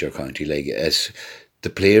manage your county, like, the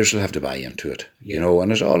players will have to buy into it, you know,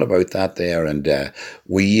 and it's all about that there, and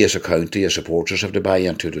we as a county, as supporters, have to buy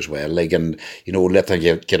into it as well, like, and, you know, let them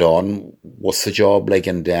get on with the job, like,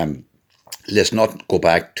 and let's not go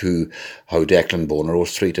back to how Declan Bonner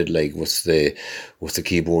was treated, like, with the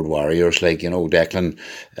keyboard warriors, like, you know, Declan,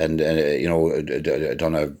 and you know,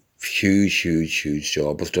 done a huge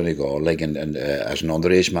job with Donegal, like, and as an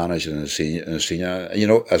underage manager and a senior, you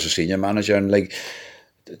know, as a senior manager, and like,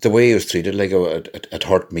 the way he was treated, like, it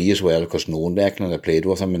hurt me as well, because knowing Declan, I played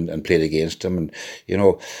with him and played against him, and, you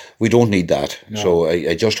know, we don't need that. No. So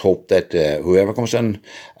I just hope that whoever comes in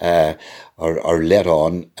are let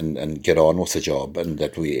on and get on with the job, and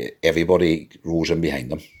that everybody rows in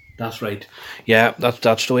behind them. That's right. Yeah,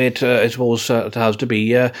 that's the way it, I suppose, it has to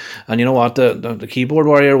be. And you know what, the keyboard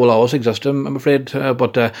warrior will always exist, I'm afraid.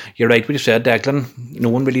 But you're right when you said Declan. No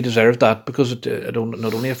one really deserves that, because it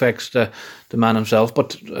not only affects the man himself,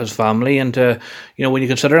 but his family. And you know, when you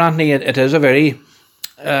consider, Anthony, it is a very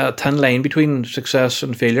thin line between success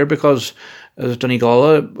and failure, because as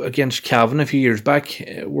Donegal against Cavan a few years back,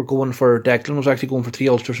 Declan was actually going for 3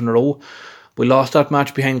 Ulsters in a row. We lost that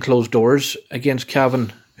match behind closed doors against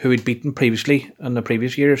Cavan, who he'd beaten previously in the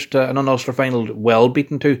previous years, in an Ulster final, well beat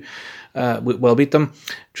them.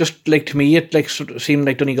 Just like, to me, it seemed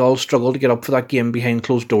like Donegal struggled to get up for that game behind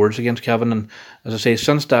closed doors against Cavan, and as I say,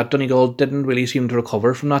 since that, Donegal didn't really seem to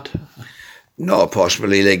recover from that. No,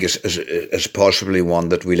 possibly, like, it's possibly one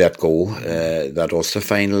that we let go, that Ulster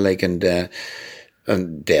final, like, and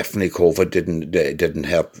definitely COVID didn't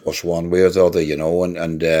help us one way or the other, you know,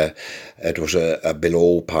 and it was a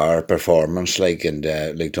below par performance, like, and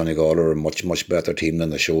like, Donegal are a much better team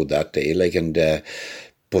than they showed that day, like, and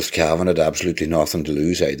both Cavan had absolutely nothing to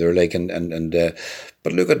lose either, like, and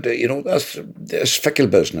but look at, you know, that's fickle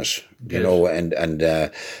business, you know, and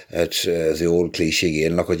it's the old cliche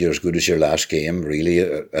again, look at, you're as good as your last game, really,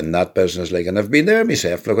 in that business, like, and I've been there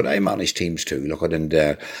myself, look at, I managed teams too, look at, and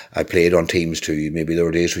I played on teams too, maybe there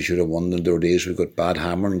were days we should have won, and there were days we got bad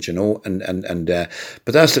hammerings, you know, and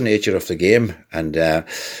but that's the nature of the game, and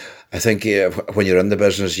I think when you're in the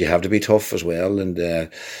business, you have to be tough as well, and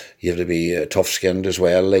you have to be tough-skinned as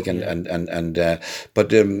well. Like,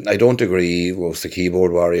 but I don't agree with the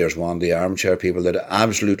keyboard warriors, the armchair people that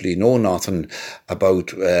absolutely know nothing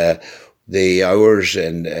about the hours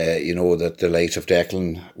and you know, that the likes of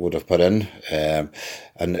Declan would have put in,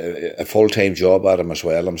 and a full-time job at him as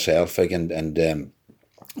well himself. Like, and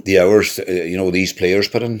the hours, these players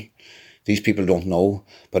put in. These people don't know,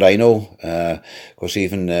 but I know, because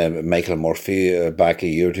even Michael Murphy back a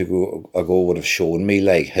year or two ago would have shown me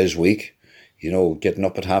like his week, getting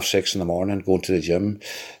up at 6:30 in the morning, going to the gym,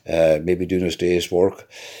 maybe doing his day's work,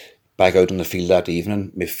 back out on the field that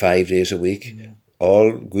evening, maybe 5 days a week. Yeah.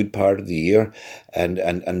 All good part of the year, and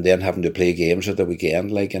then having to play games at the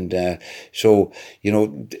weekend, so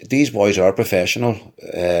these boys are professional.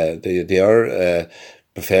 They are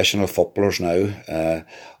professional footballers now,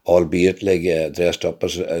 albeit dressed up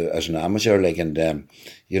as an amateur,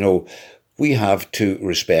 we have to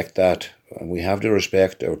respect that, and we have to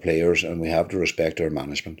respect our players, and we have to respect our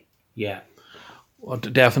management. Yeah. Well,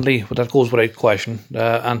 definitely, but that goes without question,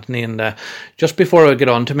 Anthony. And just before I get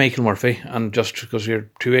on to Michael Murphy, and just because you're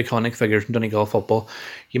two iconic figures in Donegal football,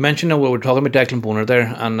 you mentioned we were talking about Declan Bonner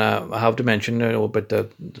there, and I have to mention about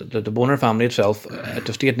the Bonner family itself.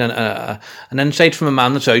 Just to get an insight from a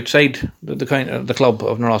man that's outside the club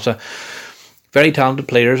of Narossa. Very talented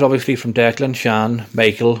players, obviously, from Declan, Shan,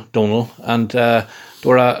 Michael, Donal, and there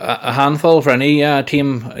were a handful for any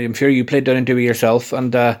team. I'm sure you played down in Dewey yourself,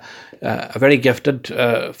 and a very gifted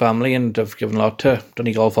family, and have given a lot to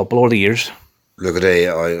Donegal football over the years. Look,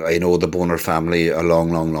 I know the Bonner family a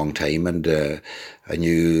long time, and I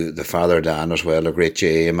knew the father Dan as well, a great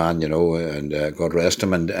GA man, and God rest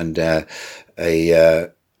him, and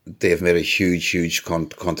they've made a huge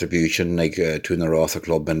contribution to Narossa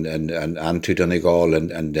club and to Donegal,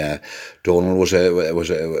 and Donal was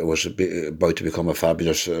about to become a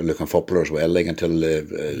fabulous looking footballer as well, until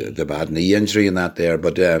the bad knee injury and that there,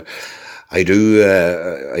 but I do,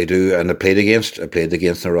 and I played against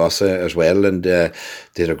Narossa as well, and they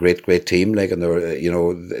had a great team, and they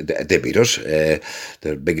were, they beat us.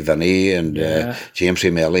 They're Big Vinny and James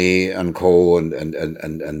Melly and co, and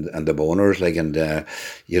the Boners,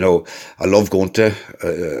 I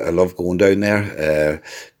love going down there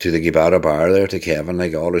to the Gibara bar there to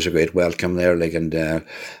Kevin, always a great welcome there, and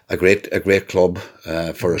a great club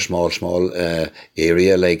for a small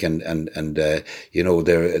area, and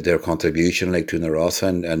their contribution to Narossa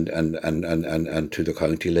and to the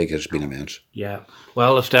county has been immense. Yeah,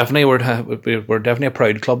 well, it's definitely we're definitely a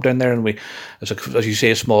proud club down there, and we, as you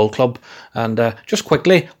say, a small club. And just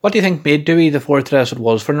quickly, what do you think made Dewey the fourth as it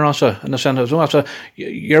was for Narossa in the centre? So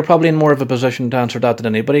you're probably in more of a position to answer that than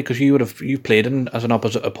anybody, because you've played as an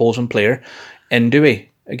opposing player in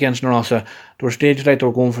Dewey against Narossa. There were stages they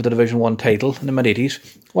were going for the Division 1 title in the mid-80s.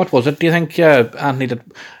 What was it, do you think, Anthony, that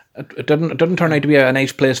it didn't turn out to be a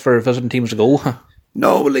nice place for visiting teams to go?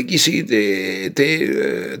 No, you see,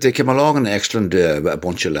 they came along an excellent a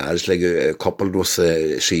bunch of lads, coupled with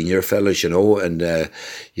senior fellas, and it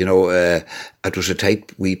was a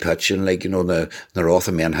tight wee pitch, and the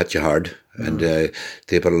Narossa men hit you hard. And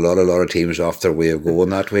they put a lot of teams off their way of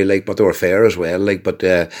going that way, but they were fair as well, but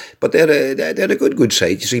they had a good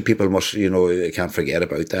side. You see, people must, can't forget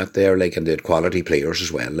about that there, and they had quality players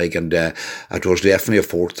as well, and it was definitely a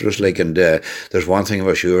fortress, and there's one thing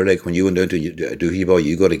for sure, when you went down to Doohieball,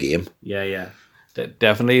 you got a game. Yeah,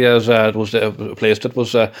 definitely, as it was a place that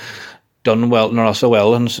was done well, Narossa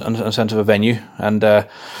well, in a sense of a venue, and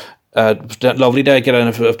it was lovely to get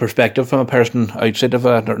a perspective from a person outside of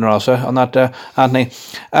Narossa on that, Anthony.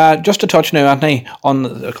 Just to touch now, Anthony,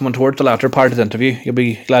 on coming towards the latter part of the interview, you'll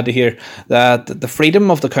be glad to hear that the freedom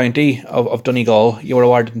of the county of Donegal, you were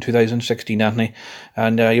awarded in 2016, Anthony,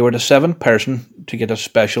 and you were the 7th person to get a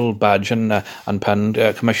special badge and pin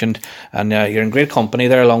commissioned, and you're in great company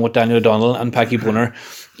there along with Daniel O'Donnell and Packy Bonner,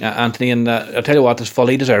 Anthony, and I'll tell you what, it's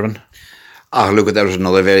fully deserving. Look, that was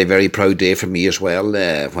another very, very proud day for me as well,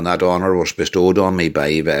 when that honour was bestowed on me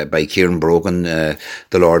by Kieran Brogan, the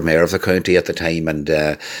Lord Mayor of the county at the time, and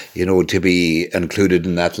to be included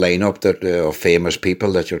in that lineup of famous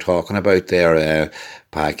people that you're talking about there,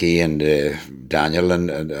 Packy and Daniel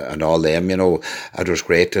and all them, it was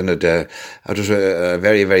great, and it was a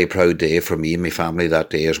very, very proud day for me and my family that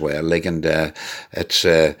day as well, and it's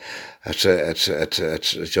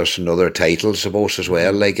just another title, suppose, as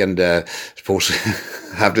well, and suppose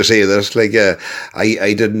I have to say this,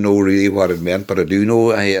 I didn't know really what it meant, but I do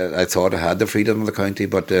know I thought I had the freedom of the county,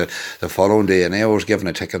 but the following day, and I was given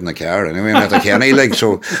a ticket in the car anyway, at the Kenny,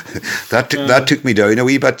 so that took me down a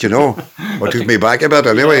wee bit, or took me back a bit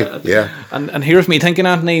anyway, yeah. And here's me thinking,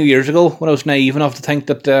 Anthony, years ago when I was naive enough to think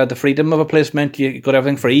that the freedom of a place meant you got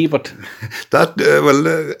everything free, but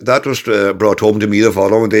that was brought home to me the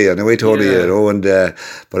following day anyway, Tony. Yeah. You know, and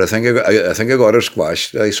but I think I got it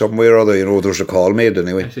squashed somewhere or other. You know, there was a call made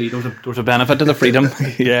anyway. See, there was a benefit to the freedom.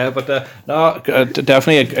 Yeah, but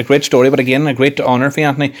definitely a great story. But again, a great honour for you,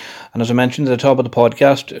 Anthony. And as I mentioned at the top of the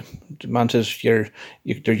podcast, man says your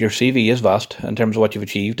CV is vast in terms of what you've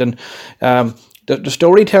achieved, and the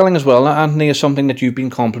storytelling as well, Anthony, is something that you've been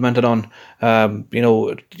complimented on.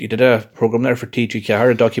 You did a programme there for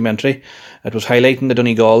TG4, a documentary. It was highlighting the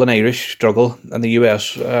Donegal and Irish struggle in the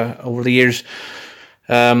US over the years.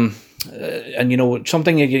 And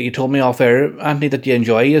something you told me off air, Anthony, that you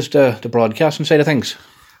enjoy is the broadcasting side of things.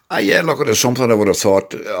 Yeah, look, it's something I would have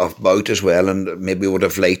thought about as well, and maybe would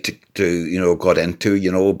have liked to got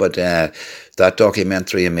into, but that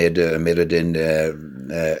documentary I made it in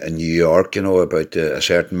New York, about a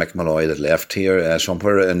certain Mick Malloy that left here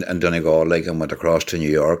somewhere in Donegal, and went across to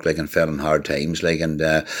New York, and fell in hard times, and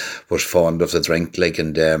was fond of the drink,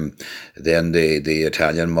 and then the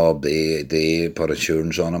Italian mob, they put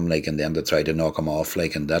insurance on him, and then they tried to knock him off,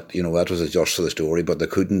 and that, that was the gist of the story, but they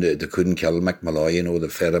couldn't kill Mick Malloy, they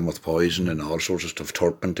fed him with poison and all sorts of stuff,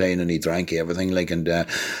 turpentine, and he drank everything, and it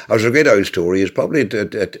was a great old story. It's probably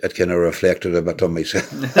it kind of reflected a bit on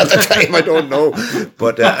myself at the time. I don't know,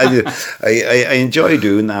 but I enjoy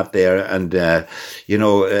doing that there, and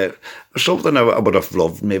something I would have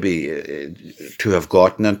loved maybe to have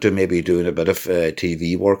gotten into, maybe doing a bit of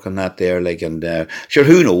TV work on that there, and sure,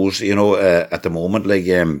 who knows, at the moment,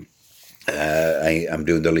 I'm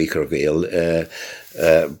doing the Leaker Gale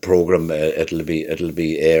program. It'll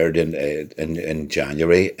be aired in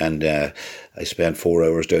January, and I spent 4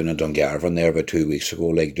 hours down in Dungarvan there about 2 weeks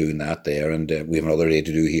ago, doing that there, and we have another day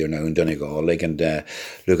to do here now in Donegal, and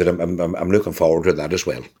I'm looking forward to that as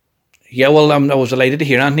well. Yeah, well, I was delighted to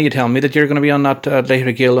hear, Anthony, you tell me that you're going to be on that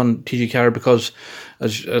Leaker Gale on TG4, because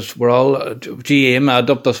as we're all GA mad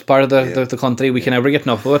up this part of the country, we can never get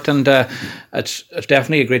enough of it, and it's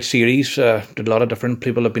definitely a great series. A lot of different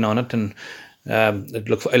people have been on it, and I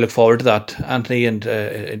look forward to that, Anthony, and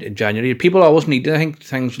in January. People always need, I think,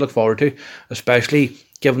 things to look forward to, especially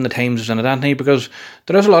given the times in it, Anthony, because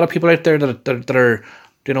there is a lot of people out there that are,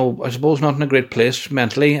 I suppose, not in a great place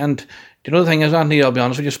mentally, and the thing is, Anthony, I'll be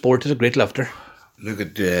honest with you, sport is a great lifter. Look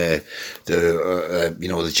at the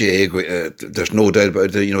GAA. There's no doubt about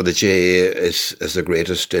it. The GAA is the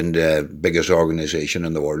greatest and biggest organisation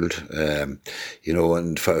in the world.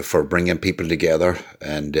 And for bringing people together,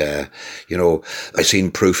 and I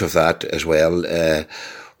seen proof of that as well.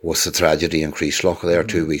 Was the tragedy in Creeslough there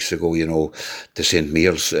 2 weeks ago, the St.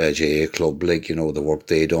 Miles GAA club, the work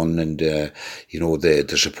they done, and,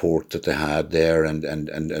 the support that they had there,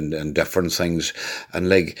 and different things.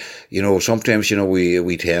 And sometimes,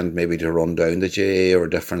 we tend maybe to run down the GAA or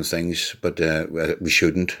different things, but we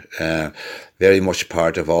shouldn't. Very much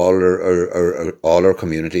part of all our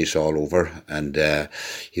communities all over, and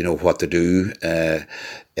what they do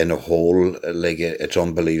in a whole, it's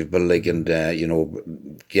unbelievable. And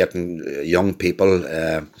getting young people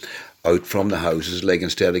out from the houses,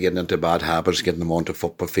 instead of getting into bad habits, getting them onto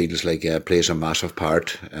football fields, plays a massive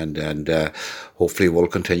part, and hopefully will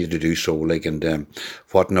continue to do so. And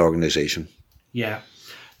what an organisation! Yeah.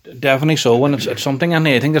 Definitely so, and it's something, and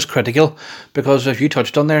I think that's critical, because if you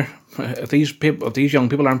touched on there, if these young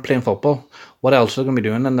people aren't playing football, what else are they going to be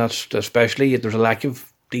doing? And that's especially, there's a lack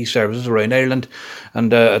of these services around Ireland,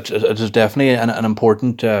 and it is definitely an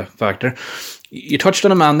important factor. You touched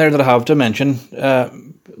on a man there that I have to mention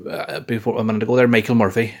before a minute ago there, Michael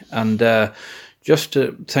Murphy, and just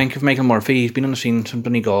to think of Michael Murphy, he's been on the scene from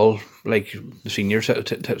Donegal, the senior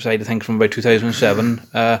side of things, from about 2007,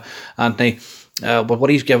 Anthony. But what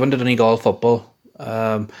he's given to Donegal football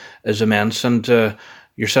is immense, and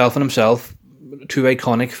yourself and himself, two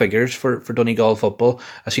iconic figures for Donegal football.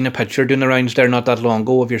 I seen a picture doing the rounds there not that long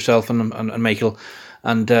ago of yourself and Michael,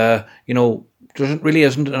 and there really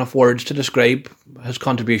isn't enough words to describe his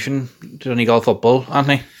contribution to Donegal football,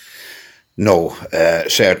 Anthony. No,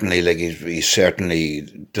 certainly, he's certainly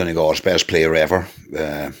Donegal's best player ever,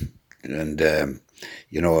 and.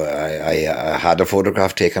 I had a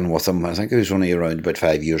photograph taken with him. I think he was only around about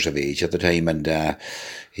 5 years of age at the time, and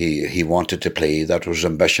he wanted to play. That was his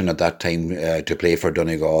ambition at that time, to play for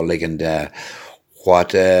Donegal. And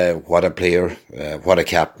what a player, what a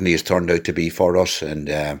captain he's turned out to be for us. And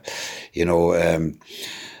I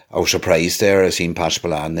was surprised there. I seen Pat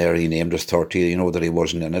Spillane there. He named us 30. That he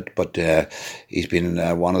wasn't in it, but he's been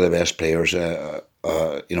one of the best players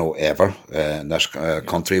ever, and that's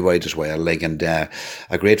countrywide as well. Like, and a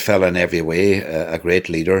great fella in every way, a great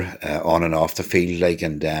leader on and off the field. Like,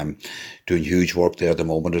 and doing huge work there at the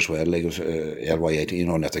moment as well. Like, it was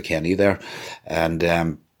LY18, at the Kenny there,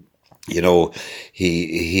 and.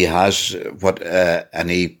 He has what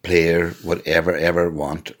any player would ever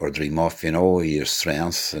want or dream of. He has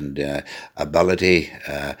strength and ability,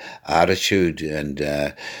 attitude,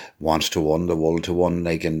 and wants to win the world to win.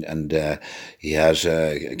 Like, and he has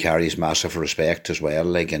carries massive respect as well.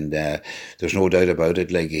 Like, and there's no doubt about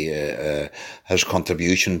it. Like, his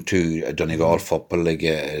contribution to Donegal football, like,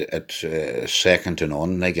 it's second to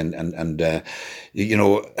none. Like, and and at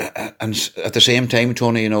the same time,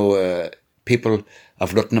 Tony, people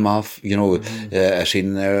have written him off. I've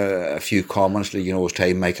seen a few comments, like, it's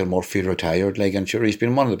time Michael Murphy retired. Like, and sure, he's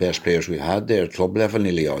been one of the best players we've had there at club level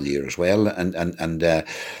nearly all year as well. And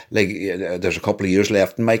there's a couple of years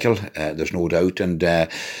left in Michael, there's no doubt. And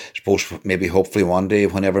suppose maybe hopefully one day,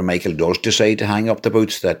 whenever Michael does decide to hang up the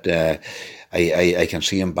boots, that I can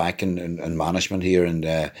see him back in management here in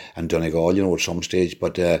Donegal, at some stage.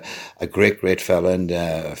 But a great fella, and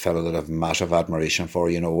a fella that I have massive admiration for,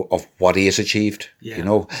 of what he has achieved,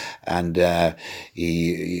 and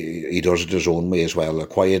he does it his own way as well. A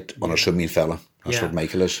quiet, unassuming fella. That's what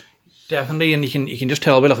Michael is. Definitely, and you can just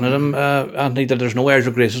tell by looking at him, Anthony, that there's no airs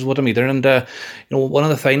or graces with him either. And one of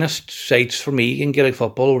the finest sights for me in Gaelic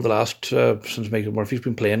football over the last since Michael Murphy's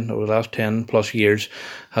been playing over the last 10 plus years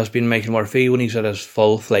has been Michael Murphy when he's at his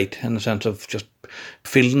full flight, in the sense of just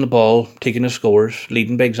fielding the ball, taking his scores,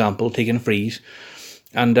 leading by example, taking frees,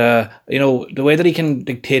 and the way that he can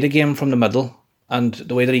dictate a game from the middle, and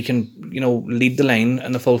the way that he can lead the line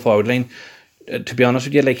and the full forward line. To be honest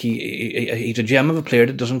with you, like, he's a gem of a player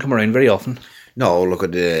that doesn't come around very often. No, look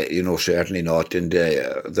at certainly not. And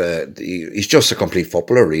he's just a complete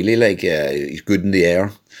footballer, really. Like, he's good in the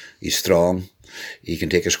air, he's strong, he can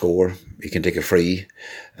take a score, he can take a free,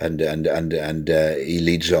 and he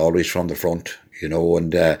leads always from the front.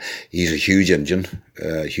 And he's a huge engine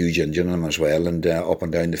in him as well, and up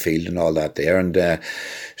and down the field and all that there. And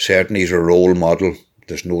certainly he's a role model.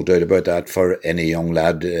 There's no doubt about that for any young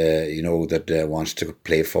lad, that wants to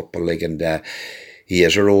play football. Like, and he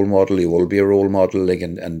is a role model. He will be a role model. Like,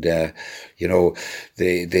 and they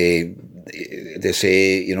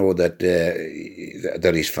say,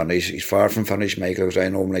 that he's finished. He's far from finished, Michael. Because I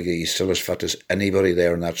know him, like, he's still as fit as anybody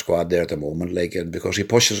there in that squad there at the moment. Like, and because he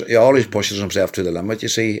always pushes himself to the limit, you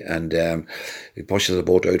see, and he pushes the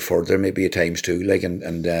boat out further, maybe at times too. Like,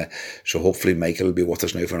 and so hopefully Michael will be with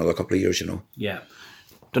us now for another couple of years. Yeah.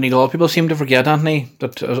 Donegal people seem to forget, Anthony,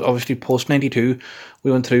 that obviously post 92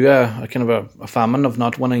 we went through a kind of a famine of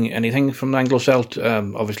not winning anything from the Anglo-Celt,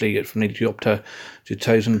 obviously from 92 up to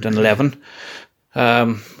 2011.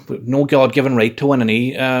 No God-given right to win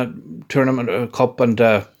any tournament, cup and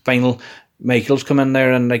final. Michael's come in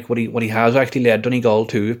there, and like what he has actually led Donegal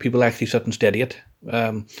to, if people actually sit and steady it.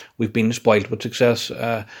 We've been spoilt with success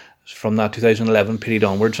from that 2011 period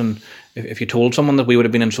onwards, and if you told someone that we would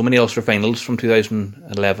have been in so many Ulster finals from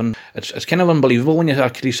 2011, it's kind of unbelievable when you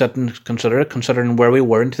actually sit and consider it, considering where we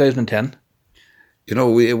were in 2010.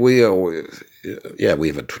 We've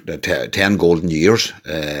had 10 golden years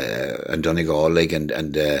in Donegal, like, and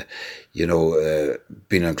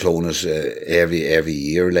being in Clones every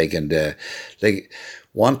year, like, and like.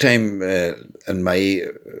 One time in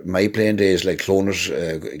my playing days, like, Clones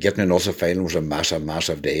getting an Ulster final was a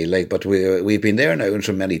massive day. Like, but we've been there now and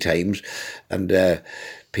so many times, and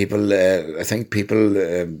people, I think people,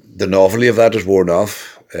 the novelty of that is worn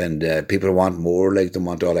off, and people want more. Like, they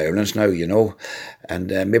want All Irelands now, and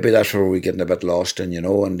maybe that's where we're getting a bit lost, and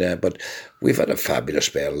but we've had a fabulous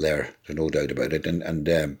spell there. There's no doubt about it,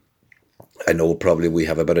 and. I know probably we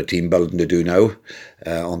have a bit of team building to do now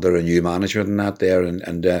under a new management and that there,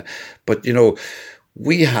 but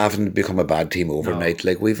we haven't become a bad team overnight. No.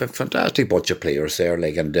 Like, we've a fantastic bunch of players there,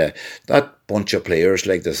 like, and that bunch of players,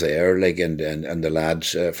 like, that's there, like, and the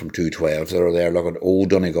lads from 212 that are there, look at old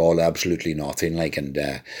Donegal, absolutely nothing, like, and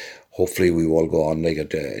hopefully we will go on, like,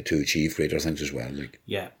 to achieve greater things as well, like.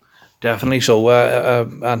 Yeah. Definitely so,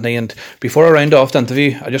 Anthony. And before I round off the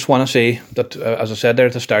interview, I just want to say that, as I said there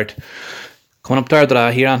at the start, coming up to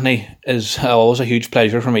Ardara here, Anthony, is always a huge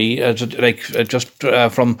pleasure for me. Just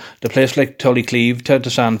from the place like Tullycleave to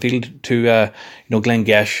Sandfield to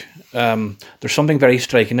Glengesh, there's something very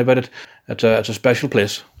striking about it. It's a special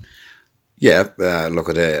place. Yeah, look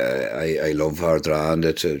at it. I love Ardara, and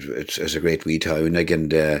it's a great wee town, like,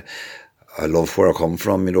 and. I love where I come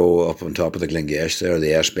from, up on top of the Glengesh there,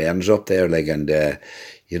 the S Bends up there, like, and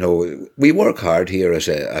you know, we work hard here as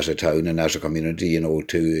a town and as a community, you know,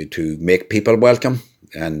 to make people welcome.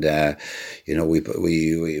 And you know,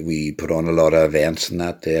 we put on a lot of events and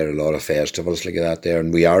that there, a lot of festivals like that there,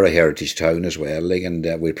 and we are a heritage town as well, like, and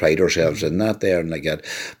we pride ourselves in that there and like that.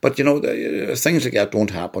 But you know, things like that don't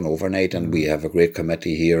happen overnight, and we have a great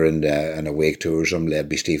committee here and a wake tourism led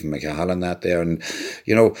by Stephen McCall and that there, and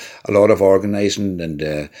you know, a lot of organising and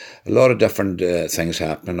a lot of different things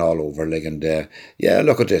happening all over, like, and yeah,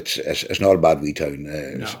 look at it, it's not a bad wee town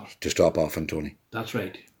to stop off in, Tony. That's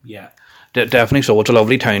right. Yeah. Definitely so. It's a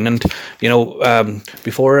lovely town, and you know,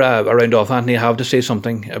 before I round off, Anthony, I have to say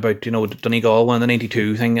something about, you know, Donegal won the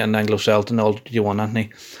 '92 thing and Anglo-Celt and all. Did you won, Anthony?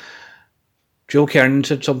 Joe Kernan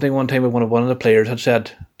said something one time. One of the players had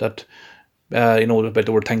said that you know, about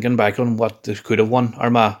they were thinking back on what they could have won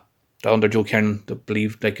Armagh under Joe Kernan. They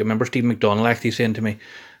believed, like, I remember Steve McDonnell actually saying to me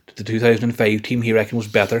that the 2005 team he reckoned was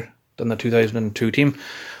better than the 2002 team.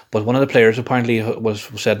 But one of the players apparently was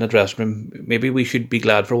said in the dressing room, maybe we should be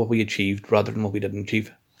glad for what we achieved rather than what we didn't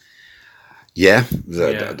achieve. Yeah,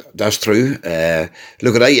 that's true.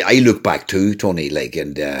 Look, I look back too, Tony, like,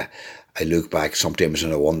 and I look back sometimes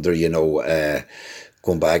and I wonder, you know,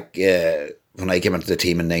 going back when I came into the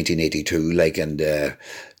team in 1982, like, and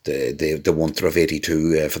the winter of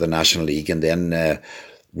 82 for the National League, and then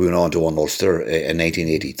we went on to win Ulster in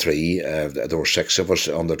 1983. There were 6 of us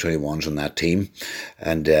under 21s on that team,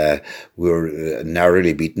 and we were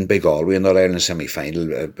narrowly beaten by Galway in that Ireland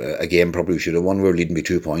semi-final. A game probably we should have won. We were leading by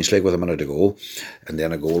 2 points, like, with a minute to go, and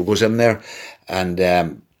then a goal goes in there,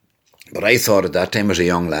 and but I thought at that time as a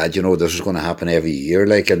young lad, you know, this was going to happen every year,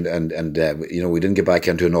 like, and you know, we didn't get back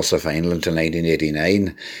into an Ulster final until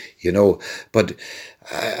 1989, you know, but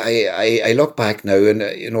I look back now and,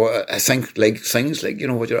 you know, I think, like, things like, you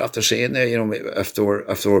know, what you're after saying there, you know, if there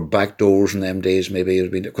were back doors in them days, maybe it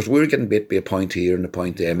would be, because we were getting beat by a point here and a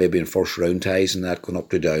point there, maybe in first round ties and that, going up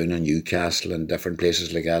to Down and Newcastle and different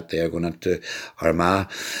places like that there, going into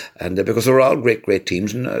Armagh, and because they were all great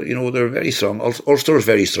teams, and you know, they're very strong. Ulster was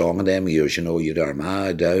very strong in them years, you know, you'd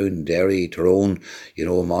Armagh, Down, Derry, Tyrone, you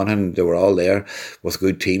know, Monaghan, they were all there with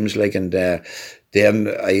good teams, like, and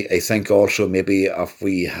then I think also maybe if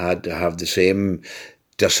we had to have the same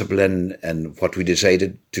discipline and what we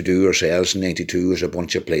decided to do ourselves in 92 as a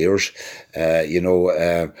bunch of players, you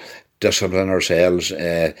know, discipline ourselves,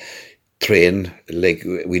 train, like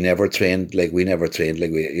we never trained like we,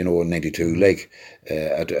 you know, in 92, like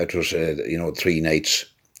it was, you know, 3 nights,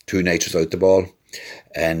 2 nights without the ball,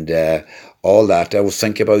 and all that I was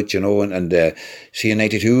thinking about, you know, and see, in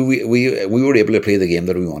 92 we were able to play the game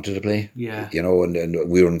that we wanted to play, yeah, you know, and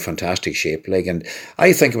we were in fantastic shape, like, and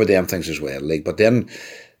I think about them things as well, like, but then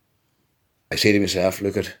I say to myself,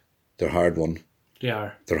 look, they're hard won.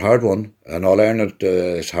 They're hard won, and All Ireland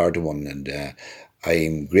is hard to win, and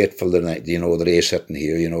I'm grateful that, you know, that I sitting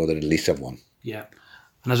here, you know, that at least I've won. Yeah,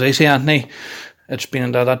 and as I say, Anthony, it's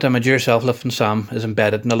been that image of yourself lifting Sam is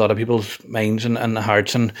embedded in a lot of people's minds and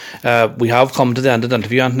hearts, and we have come to the end of the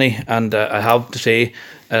interview, Anthony, and I have to say,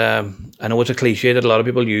 I know it's a cliche that a lot of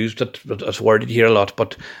people use, that it's a word you hear a lot,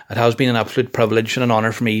 but it has been an absolute privilege and an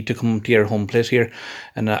honour for me to come to your home place here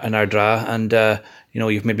in Ardra, and you know,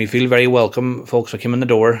 you've made me feel very welcome, folks. I came in the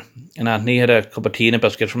door and Anthony had a cup of tea and a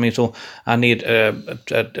biscuit for me, so Anthony,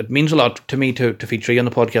 it means a lot to me to feature you on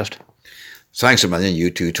the podcast. Thanks a million, you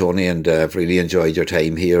too, Tony, and I've really enjoyed your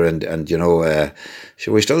time here, and you know,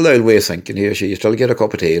 we're still the old way of thinking here, you still get a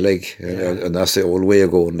cup of tea, like, and that's the old way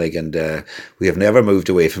of going, like, and we have never moved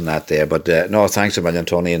away from that there, but no, thanks a million,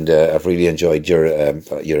 Tony, and I've really enjoyed your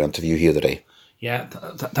interview here today. Yeah,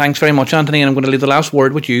 thanks very much, Anthony, and I'm going to leave the last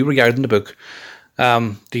word with you regarding the book,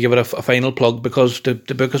 to give it a final plug, because the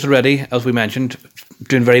book is already, as we mentioned,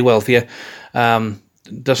 doing very well for you.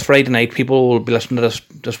 This Friday night, people will be listening to this.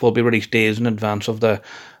 This will be released days in advance of the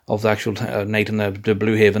actual night in the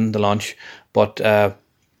Blue Haven, the launch. But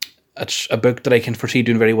it's a book that I can foresee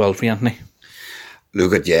doing very well for you, Anthony.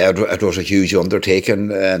 Look, it was a huge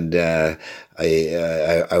undertaking, and I'd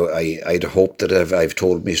hoped that I've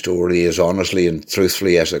told my story as honestly and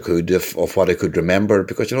truthfully as I could of what I could remember,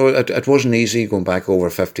 because, you know, it wasn't easy going back over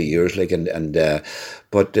 50 years, like,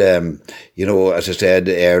 but you know, as I said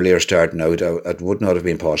earlier, starting out, it would not have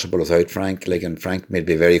been possible without Frank, like, and Frank made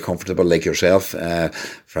me very comfortable, like yourself.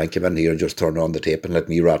 Frank came in here and just turned on the tape and let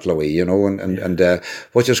me rattle away, you know, and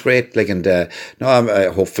which is great, like, and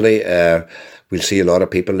no, hopefully we'll see a lot of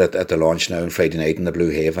people at the launch now on Friday night in the Blue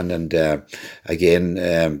Haven, and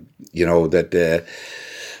again, you know, that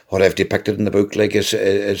what I've depicted in the book, like, is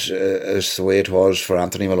the way it was for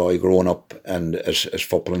Anthony Malloy growing up and his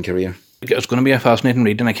footballing career. It's going to be a fascinating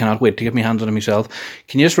read, and I cannot wait to get my hands on it myself.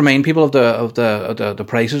 Can you just remind people of the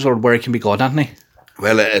prices or where it can be got, Anthony?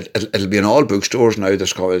 Well, it'll be in all bookstores now.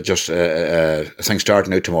 This just I think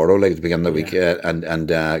starting out tomorrow, like at the beginning of the week, and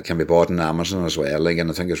can be bought on Amazon as well. Like, and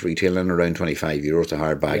I think it's retailing around €25 the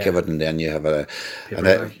hardback of it, and then you have a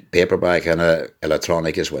paperback and a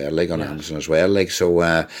electronic as well, like on Amazon as well. Like, so,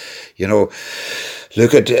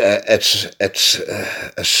 look at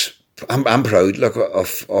I'm proud, look,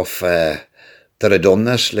 of that I done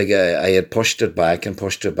this. Like, I had pushed it back,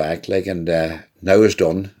 like, and now it's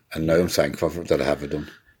done. And now I'm thankful that I have it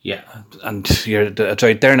done. Yeah, and it's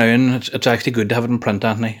out there now, and it's actually good to have it in print,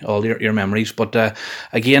 Anthony, all your memories. But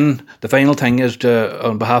again, the final thing is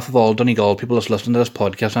on behalf of all Donegal people that's listening to this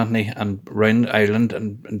podcast, Anthony, and around Ireland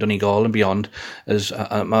and Donegal and beyond, is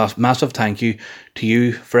a massive thank you to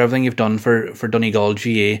you for everything you've done for Donegal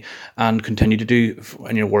GA and continue to do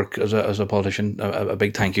in your work as a politician. A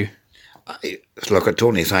big thank you. Look,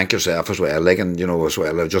 Tony, thank yourself as well. Like, and as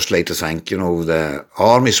well, I'd just like to thank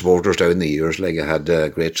all my supporters down the years. Like, I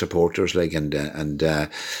had great supporters. Like, and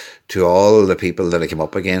to all the people that I came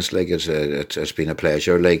up against, like, it's been a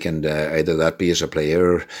pleasure. Like, and either that be as a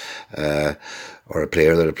player, or a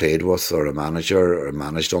player that I played with, or a manager, or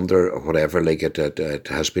managed under, or whatever. Like, it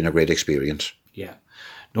has been a great experience. Yeah.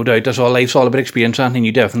 No doubt, life's all about experience, Anthony.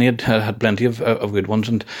 You definitely had plenty of good ones.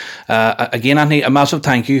 And again, Anthony, a massive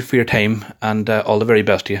thank you for your time, and all the very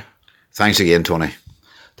best to you. Thanks again, Tony.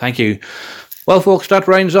 Thank you. Well, folks, that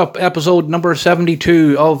rounds up episode number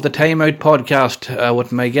 72 of the Time Out podcast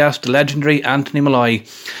with my guest, legendary Anthony Molloy.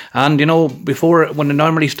 And, before, when I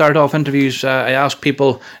normally start off interviews, I ask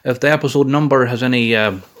people if the episode number has any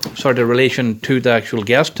sort of relation to the actual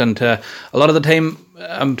guest. And a lot of the time,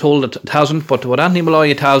 I'm told it hasn't. But with Anthony Molloy,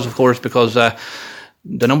 it has, of course, because the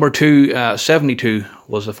number 72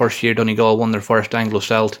 was the first year Donegal won their first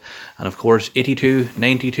Anglo-Celt. And, of course, 82,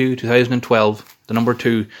 92, 2012, the number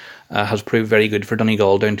 2 has proved very good for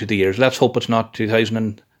Donegal down to the years. Let's hope it's not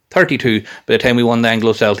 2032 by the time we won the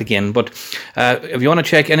Anglo-Celt again. But if you want to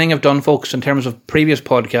check anything I've done, folks, in terms of previous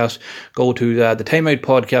podcasts, go to the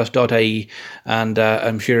timeoutpodcast.ie, and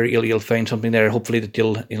I'm sure you'll find something there, hopefully, that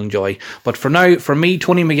you'll enjoy. But for now, for me,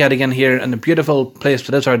 Tony McGettigan here in the beautiful place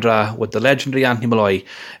that is Ardra with the legendary Anthony Molloy,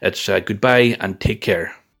 it's goodbye and take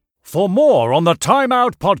care. For more on the Time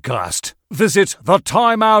Out podcast, visit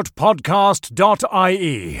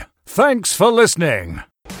thetimeoutpodcast.ie. Thanks for listening.